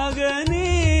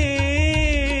திருமகனே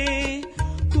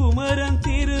குமரன்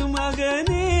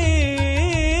திருமகனே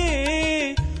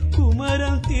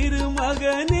குமரன்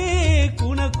திருமகனே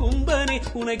குணகும்பனே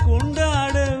உனை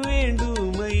கொண்டாட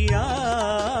வேண்டுமையா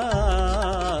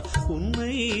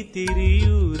உண்மை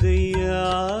தெரியுதையா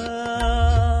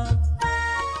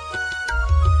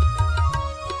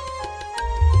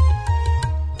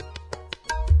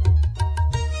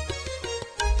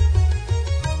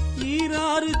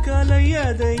ஈராறு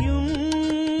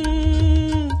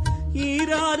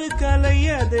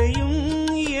கலையதையும்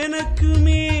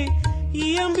எனக்குமே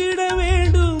இயம்பிட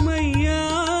வேண்டுமையா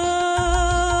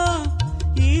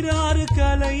ஈராறு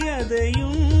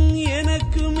கலையதையும்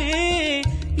எனக்குமே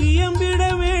இயம்பிட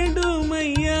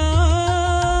வேண்டுமையா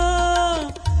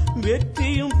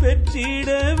வெற்றியும்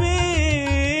பெற்றிடவே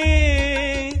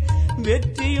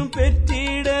வெற்றியும்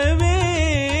பெற்றிடவே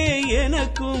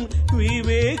எனக்கும்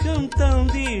விவேகம்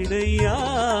தந்திடையா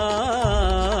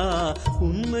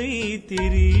உண்மை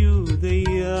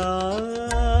தெரியுதையா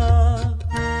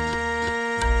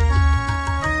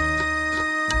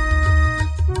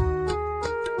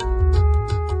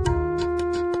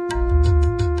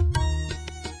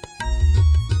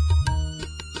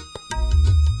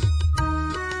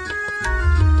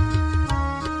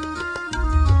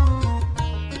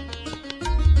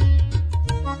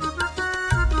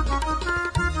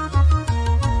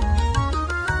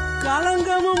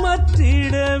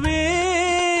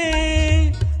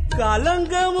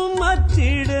கலங்கமும்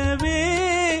அற்றிடவே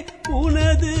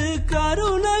உனது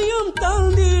கருணையும்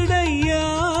தந்திடையா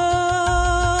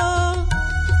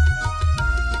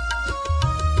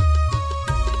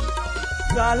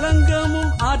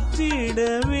கலங்கமும்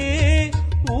அற்றிடவே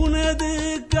உனது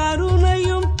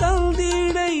கருணையும்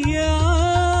தந்திடையா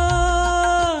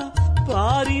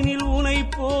பாரினில் உனை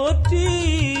போற்றி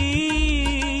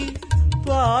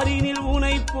பாரினில்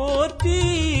உனை போற்றி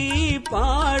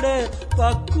பாட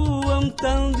பக்குவம்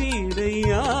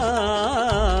தந்திடையா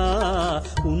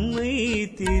உண்மை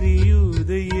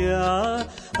தெரியுதையா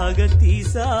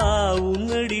அகத்தீசா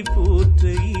உன்னடி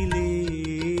போற்றையிலே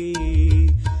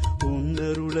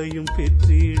உன்னருளையும்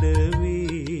பெற்றிடவே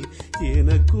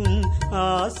எனக்கும்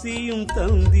ஆசியும்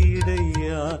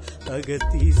தந்திடையா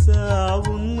அகத்தீசா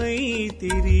உண்மை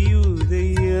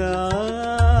தெரியுதையா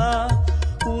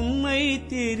உண்மை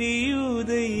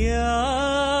தெரியுதையா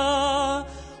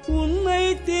உண்மை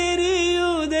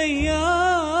தெரியுதையா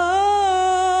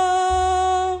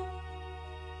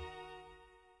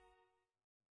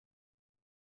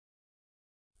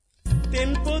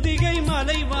தென்பொதிகை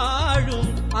மலை வாழும்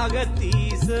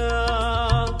அகத்தீசா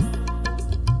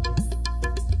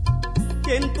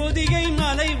தென்பொதிகை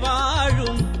மலை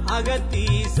வாழும்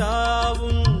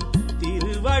அகத்தீசாவும்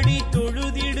திருவடி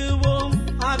தொழுதிடுவோம்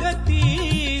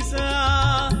அகத்தீசா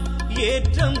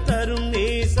ஏற்றம் தரும்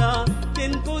நேசா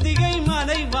தென்பொதிகை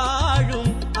மலை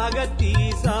வாழும்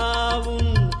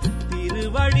அகத்தீசாவும்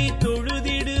திருவடி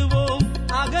தொழுதிடுவோம்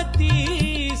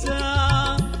அகத்தீசா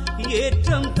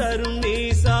ஏற்றம் தரும்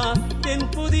நேசா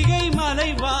தென்பொதிகை மலை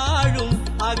வாழும்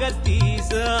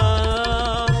அகத்தீசா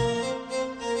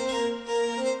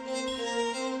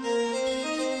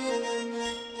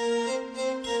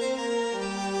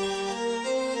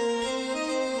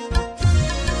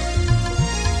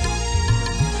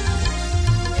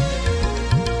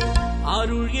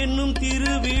அருள் என்னும்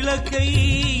திருவிளக்கை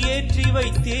ஏற்றி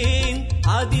வைத்தேன்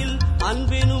அதில்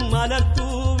அன்பெனும் மலர்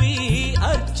தூவி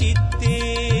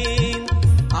அர்ச்சித்தேன்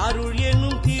அருள்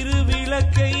என்னும்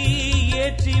திருவிளக்கை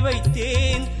ஏற்றி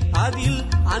வைத்தேன், அதில்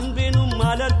அன்பெனும்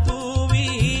மலர் தூவி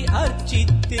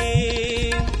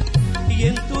அர்ச்சித்தேன்.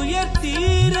 என் துயர்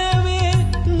தீரவே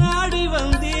நாடி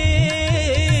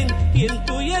வந்தேன், என்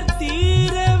துயர்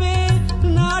தீரவே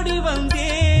நாடி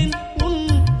வந்தேன், உன்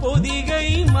பொதிகை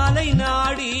மலை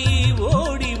நாடி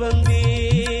ஓடி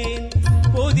வந்தேன்,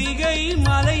 பொதிகை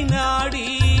மலை நாடி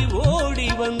ஓடி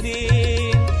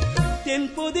வந்தேன். தென்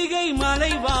பொதிகை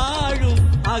மலை வாழும்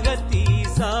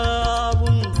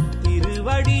அகத்தீசாவும்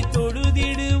திருவடி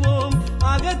தொழுதிடுவோம்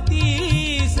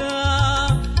அகத்தீசா,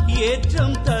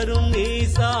 ஏற்றம் தரும்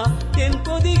நேசா, தென்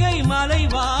பொதிகை மலை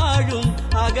வாழும்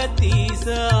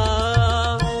அகத்தீசா.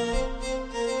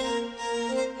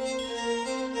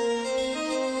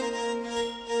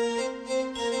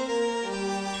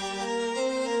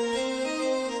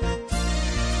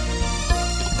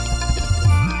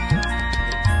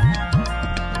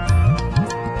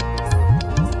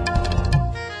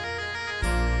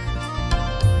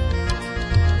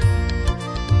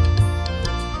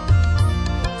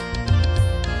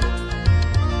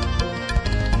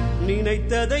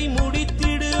 நினைத்ததை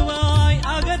முடித்திடுவாய்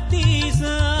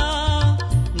அகத்தீசா,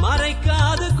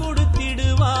 மறைக்காது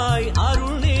கொடுத்திடுவாய்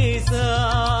அருள்நேசா.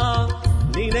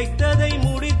 நினைத்ததை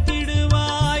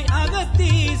முடித்திடுவாய்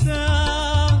அகத்தீசா,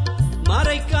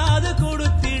 மறைக்காது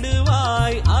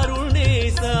கொடுத்திடுவாய்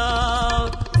அருள்நேசா.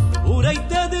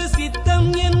 உரைத்தது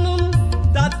சித்தம் என்னும்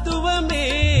தத்துவமே,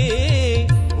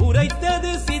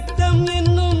 உரைத்தது சித்தம்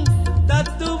என்னும்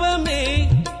தத்துவமே,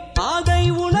 அதை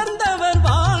உணர்ந்தவர்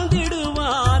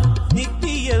வாழ்ந்திடுவார்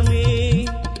நித்தியமே,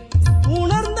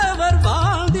 உணர்ந்தவர்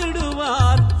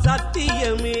வாழ்ந்திடுவார்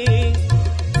சத்தியமே.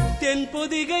 தென்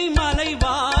பொதிகை மலை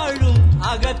வாழும்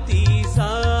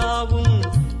அகத்தீசாவும்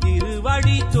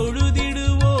திருவடி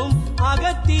தொழுதிடுவோம்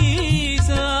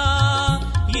அகத்தீசா,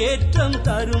 ஏற்றம்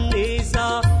தரும் நேசா,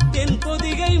 தென்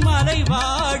பொதிகை மலை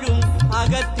வாழும்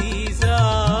அகத்தீசா.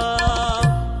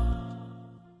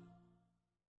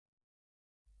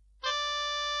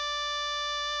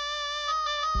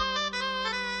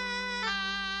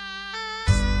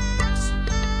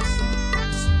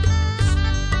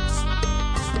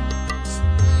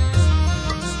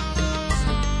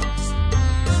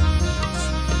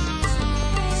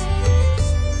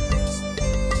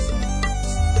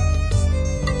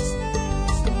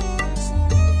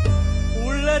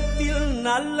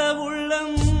 நல்ல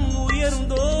உள்ளம்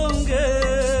உயர்ந்தோங்க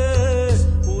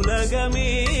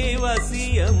உலகமே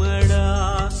வசியமடா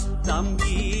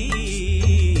தம்பி,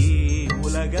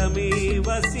 உலகமே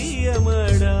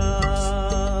வசியமடா.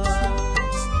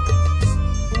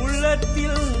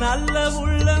 உள்ளத்தில் நல்ல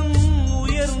உள்ளம்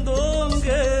உயர்ந்தோங்க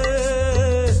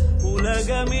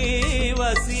உலகமே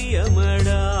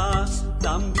வசியமடா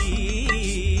தம்பி,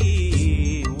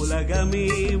 உலகமே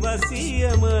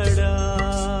வசியமடா.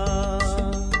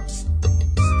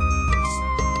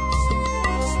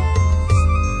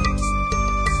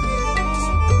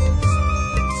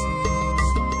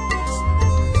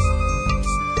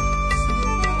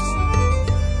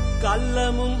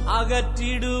 கள்ளமும்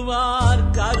அகற்றிடுவார்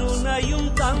கருணையும்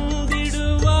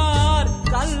தந்திடுவார்,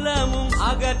 கள்ளமும்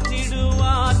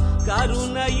அகற்றிடுவார்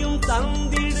கருணையும்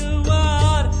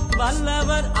தந்திடுவார்,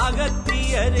 வல்லவர்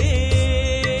அகத்தியரே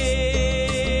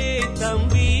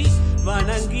தம்பி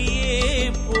வணங்கியே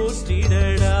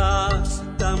போற்றிடடா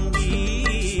தம்பி,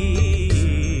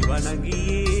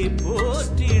 வணங்கியே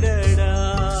போற்றிடடா.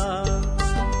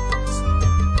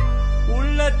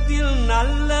 உள்ளத்தில்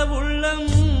நல்ல உள்ளம்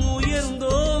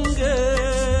உயர்ந்தோங்க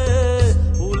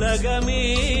உலகமே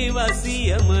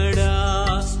வசியமடா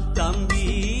தம்பி,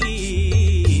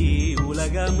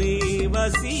 உலகமே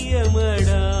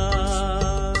வசியமடா.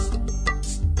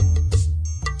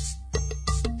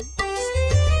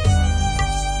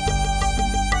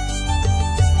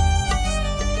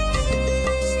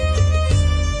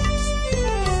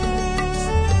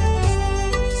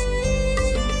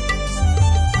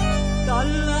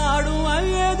 தள்ளாடும்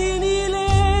வயதினிலே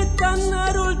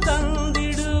தன்னருள்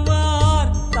தந்திடுவார்,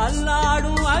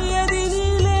 தள்ளாடும்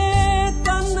வயதினிலே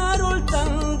தன்னருள்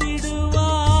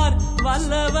தந்திடுவார்,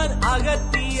 வல்லவர்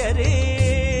அகத்தியரே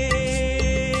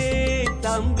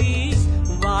தம்பி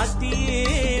வாட்டியே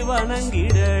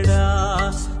வணங்கிடடா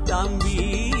தம்பி,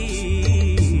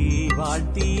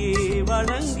 வாட்டியே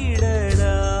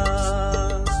வணங்கிடடா.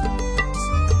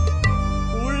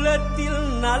 உள்ளத்தில்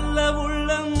நல்ல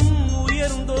உள்ளம்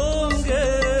உயர்ந்தோங்க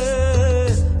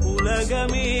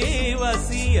உலகமே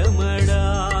வசியமடா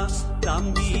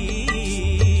தம்பி,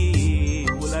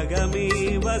 உலகமே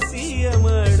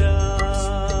வசியமடா.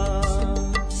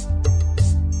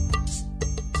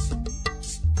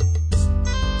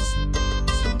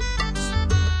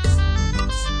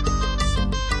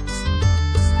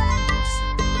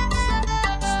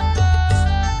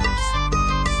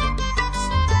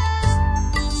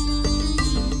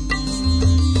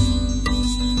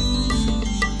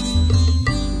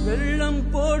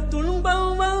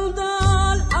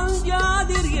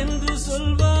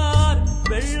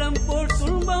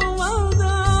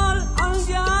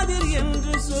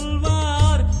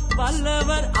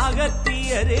 வல்லவர்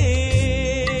அகத்தியரே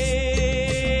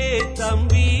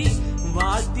தம்பி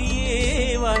வாழ்த்தியே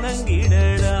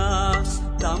வணங்கிடடா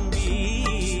தம்பி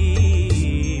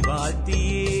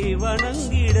வாழ்த்தியே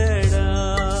வணங்கிடடா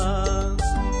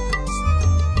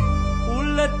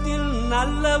உள்ளத்தில்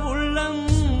நல்ல உள்ளம்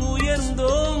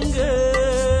உயர்ந்தோங்க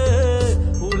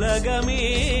உலகமே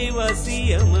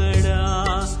வசியமடா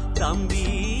தம்பி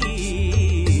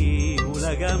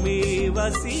உலகமே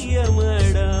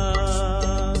வசியமடா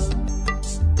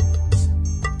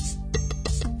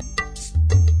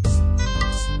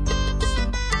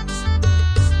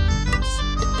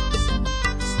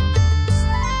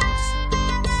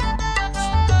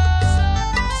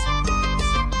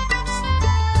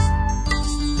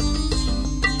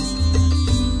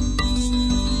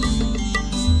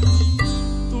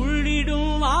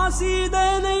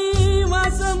வாசிதனை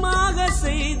வசமாக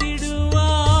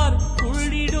செய்திடுவார்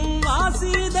உள்ளிடும்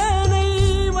வாசிதனை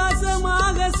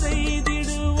வசமாக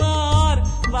செய்திடுவார்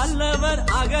வல்லவர்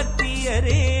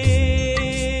அகத்தியரே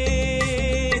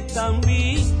தம்பி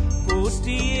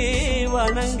போற்றியே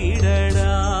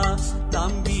வணங்கிடடா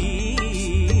தம்பி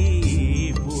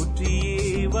போற்றியே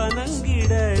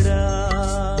வணங்கிடடா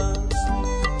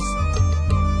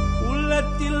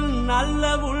உள்ளத்தில்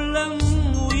நல்ல உள்ளம்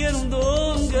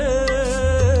உயர்ந்தோங்க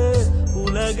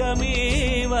உலகமே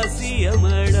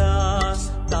வசியமடா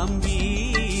தம்பி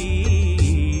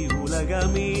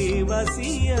உலகமே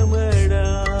வசியமடா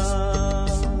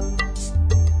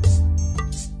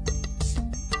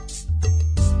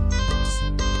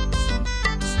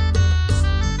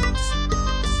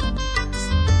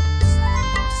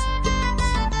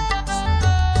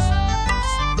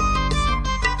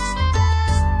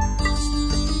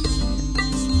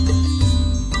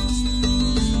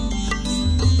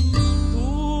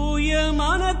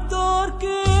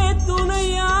மனத்தோர்க்கே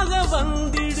துணையாக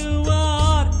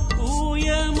வந்திடுவார் தூய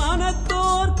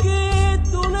மனத்தோர்க்கே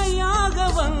துணையாக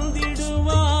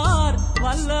வந்திடுவார்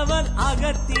வல்லவர்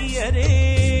அகத்தியரே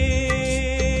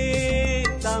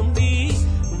தம்பி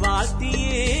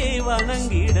வாழ்த்தியே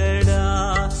வணங்கிடடா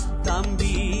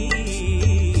தம்பி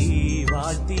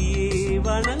வாழ்த்தியே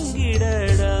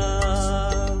வணங்கிடடா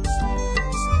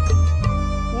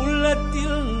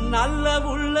உள்ளத்தில் நல்ல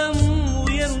உள்ளம்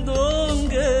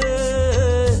உயர்ந்தோங்க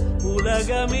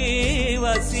உலகமே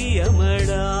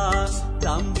வசியமடா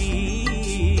தம்பி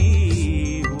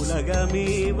உலகமே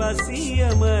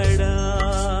வசியமடா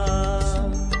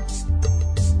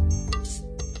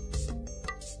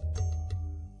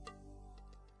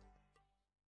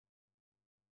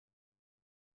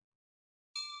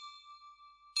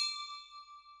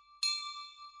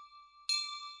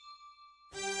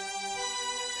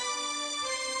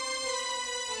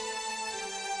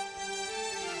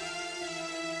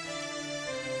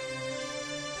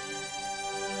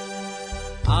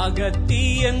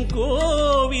அகத்தியன்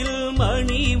கோவில்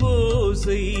மணி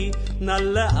ஓசை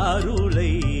நல்ல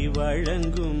அருளை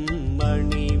வழங்கும்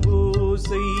மணி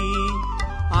ஓசை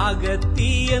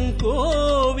அகத்தியன்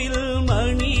கோவில்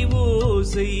மணி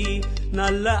ஓசை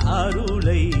நல்ல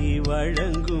அருளை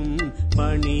வழங்கும்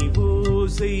மணி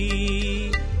ஓசை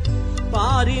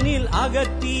பாரினில்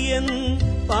அகத்தியன்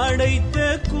படைத்த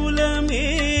குலமே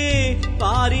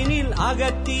பாரினில்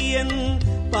அகத்தியன்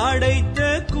படைத்த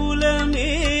குலமே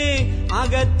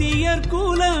அகத்தியர்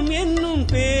குலம் என்னும்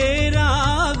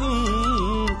பேராகும்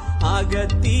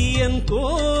அகத்தியன்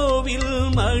கோவில்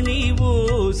மணி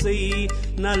ஓசை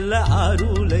நல்ல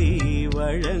அருளை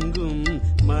வழங்கும்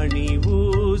மணி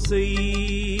ஓசை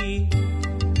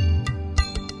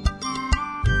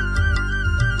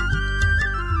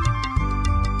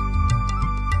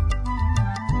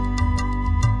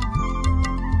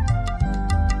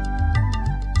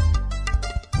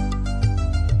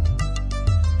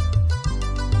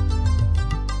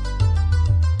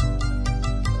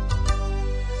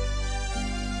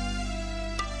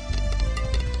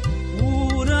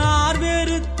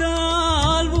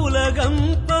உலகம்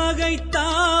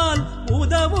பகைத்தால்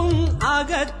உதவும்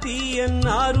அகத்தியன்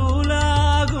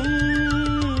அருளாகும்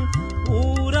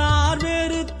ஊரார்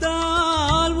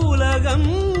வெறுத்தால் உலகம்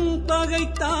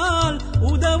பகைத்தால்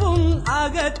உதவும்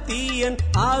அகத்தியன்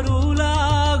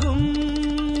அருளாகும்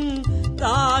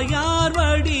தாயார்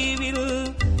வடிவில்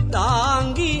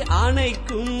தாங்கி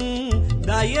அணைக்கும்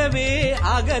தயவே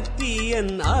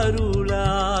அகத்தியன்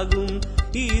அருளாகும்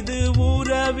இது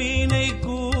உறவினை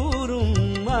கூறும்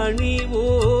மணி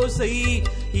ஓசை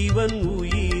இவன்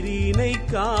உயிரினை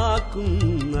காக்கும்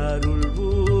அருள்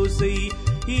ஓசை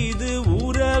இது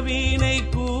உறவினை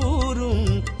கூறும்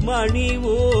மணி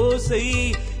ஓசை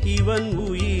இவன்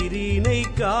உயிரினை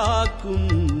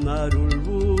காக்கும் அருள்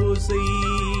ஓசை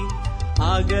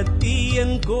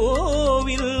அகத்தியன்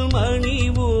கோவில் மணி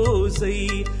ஓசை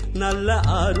நல்ல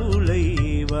அருளை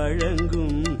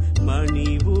வழங்கும் மணி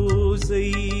ஓசை.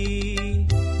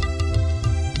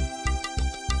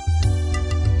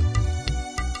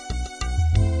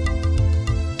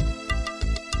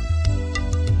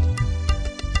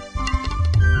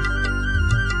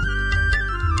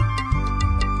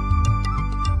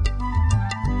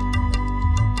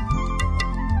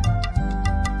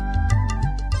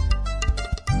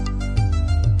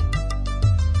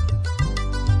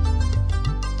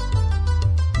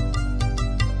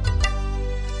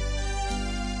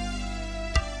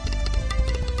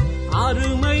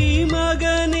 அருமை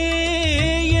மகனே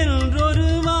என்றொரு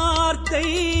வார்த்தை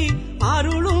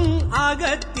அருளும்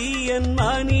அகத்தியன்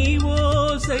மணி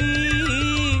ஓசை.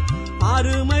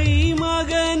 அருமை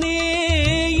மகனே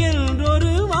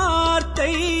என்றொரு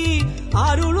வார்த்தை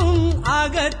அருளும்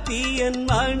அகத்தியன்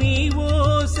மணி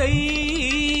ஓசை.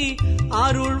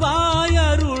 அருள்வாய்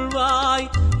அருள்வாய்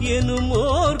எனும்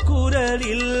ஓர்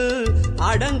குரலில்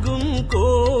அடங்கும்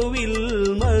கோவில்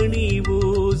மணி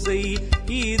ஓசை.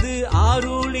 இது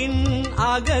அருளின்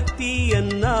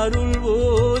அகத்தியன் அருள்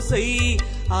ஓசை.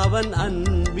 அவன்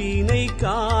அன்பினை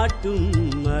காட்டும்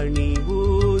மணி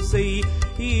ஓசை.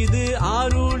 இது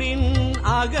அருளின்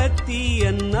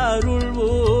அகத்தியன் அருள்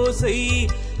ஓசை.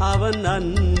 அவன்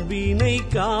அன்பினை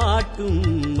காட்டும்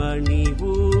மணி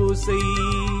ஓசை.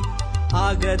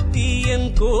 அகத்தியன்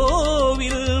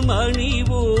கோவில் மணி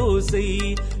ஓசை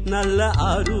நல்ல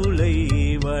அருளை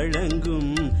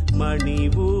வழங்கும் மணி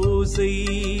ஓசை.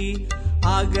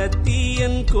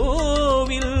 அகத்தியன்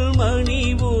கோவில் மணி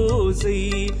ஓசை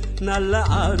நல்ல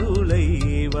அருளை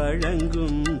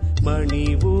வழங்கும் மணி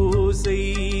ஓசை.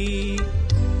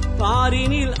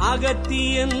 பாரினில்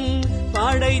அகத்தியன்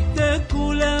படைத்த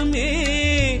குலமே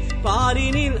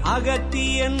பாரினில்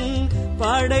அகத்தியன்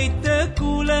படைத்த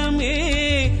குலமே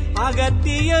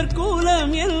அகத்தியர்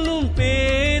குலம் என்னும்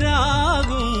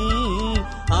பேராகும்.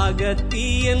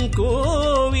 அகத்தியன்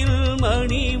கோவில்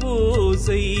மணி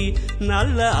ஓசை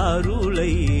நல்ல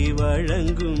அருளை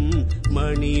வழங்கும்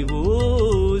மணி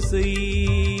ஓசை.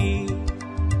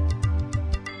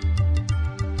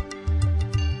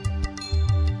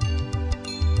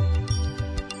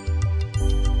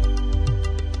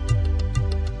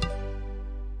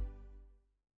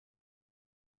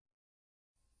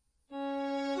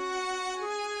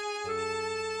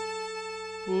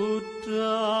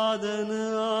 போற்றாத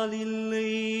நாளில்லை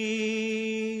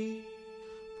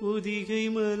பொதிகை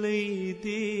மலை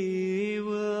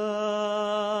தேவா.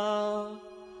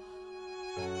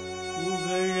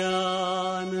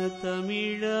 புகழான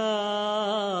தமிழாலே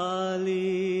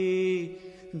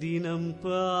தினம்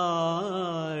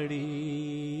பாடி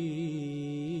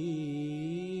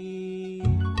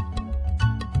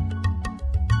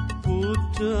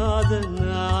போற்றாத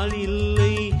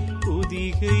நாளில்லை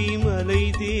பொதிகை மலை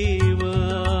தேவா.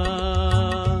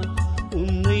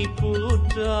 உன்னை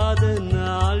போற்றாத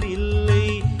நாள் இல்லை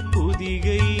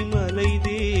பொதிகை மலை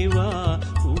தேவா.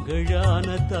 புகழான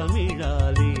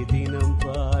தமிழாலே தினம்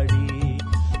பாடி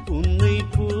உன்னை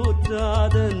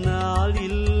போற்றாத நாள்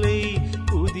இல்லை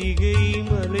பொதிகை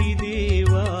மலை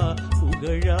தேவா.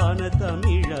 புகழான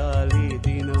தமிழாலே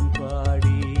தினம்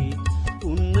பாடி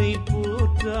உன்னை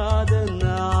போற்றாத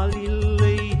நாள்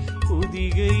இல்லை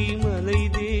பொதிகை மலை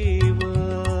தேவா.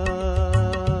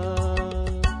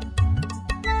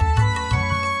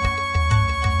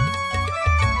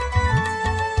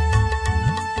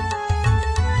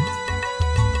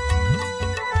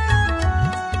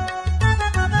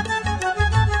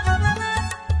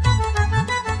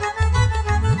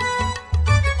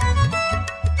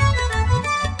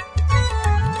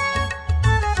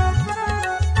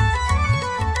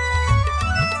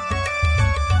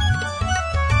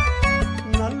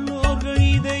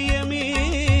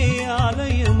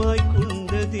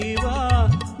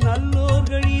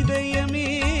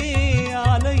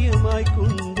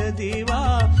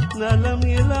 நலம்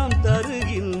எல்லாம்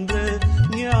தருகின்ற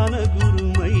ஞான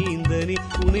குருமைந்தனே.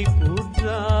 உனை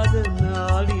போற்றாத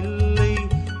நாள் இல்லை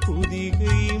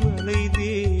பொதிகை மலை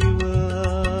தேவா.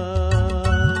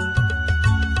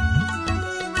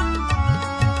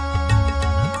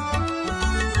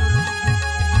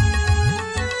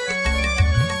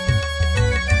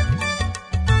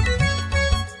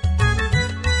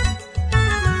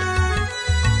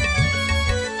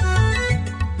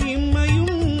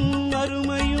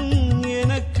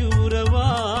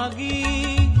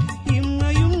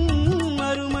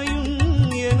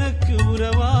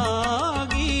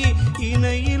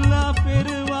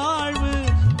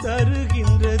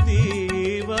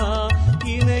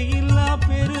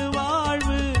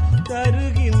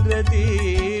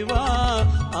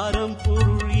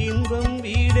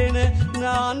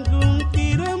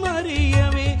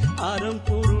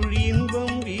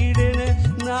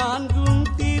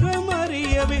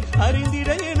 அறிந்திட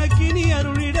எனக்கு நீ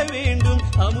அருளிட வேண்டும்.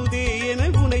 அமுதே என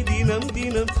உனை தினம்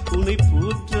தினம் உனை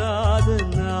போற்றாத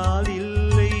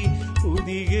நாளில்லை.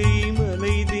 புதிகை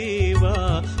மலை தேவா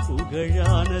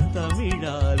புகழான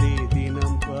தமிழாலே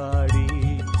தினம் பாடி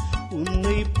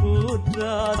உன்னை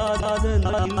போற்றாத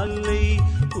நாளில்லை.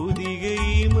 புதிகை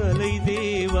மலை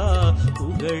தேவா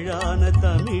புகழான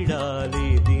தமிழாலே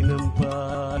தினம்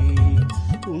பாடி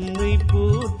உன்னை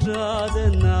போற்றாத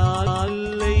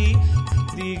நாளை.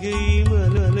 புதிகை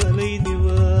மலை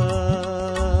தேவா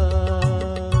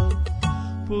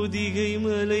புதிகை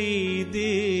மலை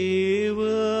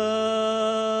தேவா.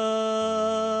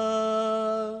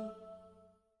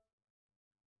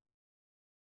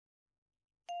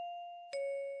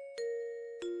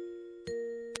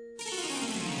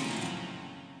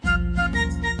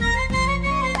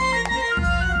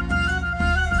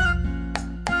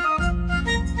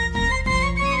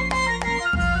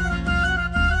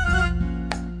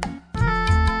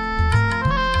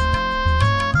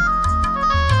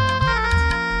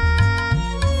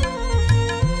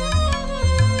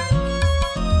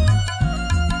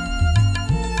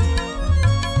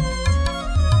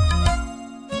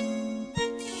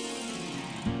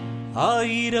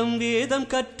 ஆயிரம் வேதம்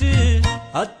கற்று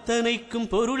அத்தனைக்கும்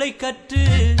பொருளை கற்று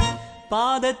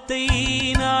பாதத்தை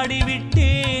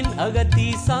நாடிவிட்டேன்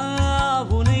அகத்தீசா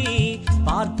உனை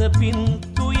பார்த்த பின்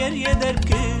துயர்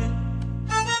எதற்கு.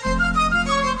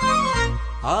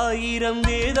 ஆயிரம்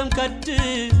வேதம் கற்று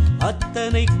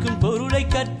அத்தனைக்கும் பொருளை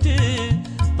கற்று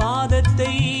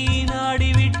பாதத்தை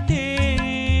நாடிவிட்டேன்.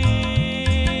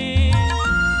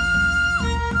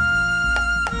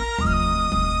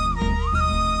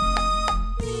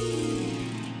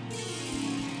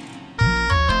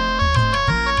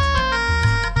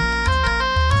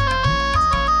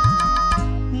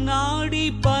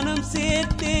 பணம்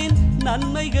சேர்த்தேன்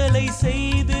நன்மைகளை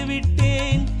செய்து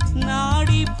விட்டேன்.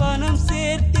 நாடி பணம்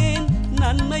சேர்த்தேன்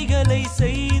நன்மைகளை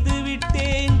செய்து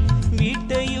விட்டேன்.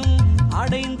 வீட்டையும்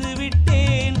அடைந்து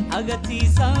விட்டேன்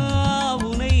அகத்தீசா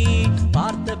உனை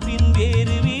பார்த்த பின்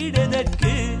வேறு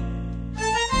வீடதற்கு.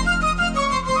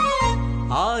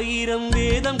 ஆயிரம்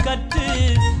வேதம் கற்று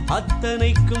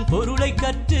அத்தனைக்கும் பொருளை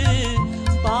கற்று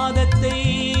பாதத்தை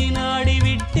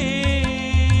நாடிவிட்டேன்.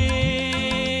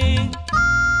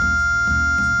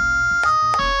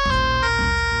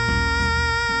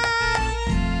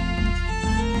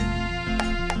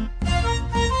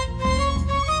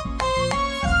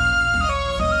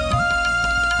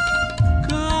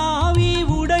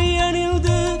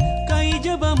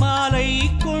 மாலை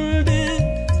கொண்டு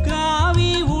காவி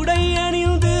உடை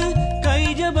அணிந்து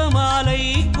கைஜபமாலை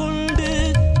கொண்டு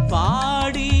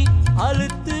பாடி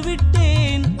அழுத்து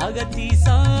விட்டேன்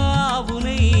அகத்தீசா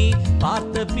உனை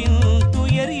பார்த்த பின்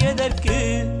துயர் எதற்கு.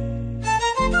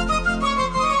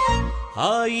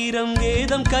 ஆயிரம்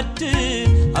வேதம் கற்று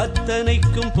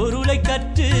அத்தனைக்கும் பொருளை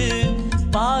கற்று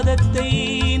பாதத்தை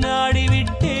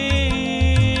நாடிவிட்டேன்.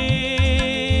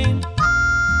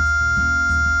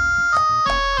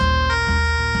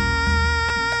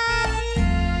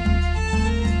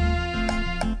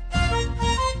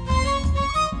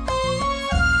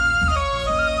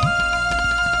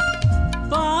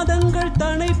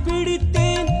 தனை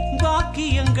பிடித்தேன்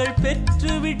பாக்கியங்கள்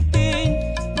பெற்றுவிட்டேன்.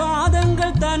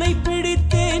 பாதங்கள் தனை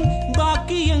பிடித்தேன்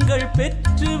பாக்கியங்கள்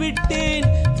பெற்றுவிட்டேன்.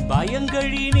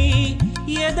 பயங்கள் இனி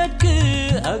எதற்கு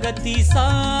அகத்தீசா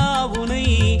உனை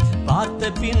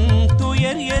பார்த்த பின்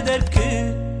துயர் எதற்கு.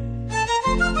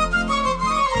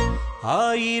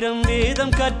 ஆயிரம்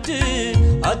வேதம் கற்று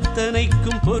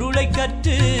அத்தனைக்கும் பொருளை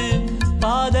கற்று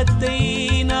பாதத்தை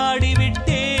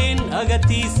நாடிவிட்டேன்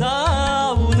அகத்தீசா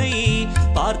உனை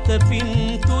பார்த்த பின்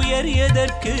துயர்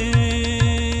எதற்கு.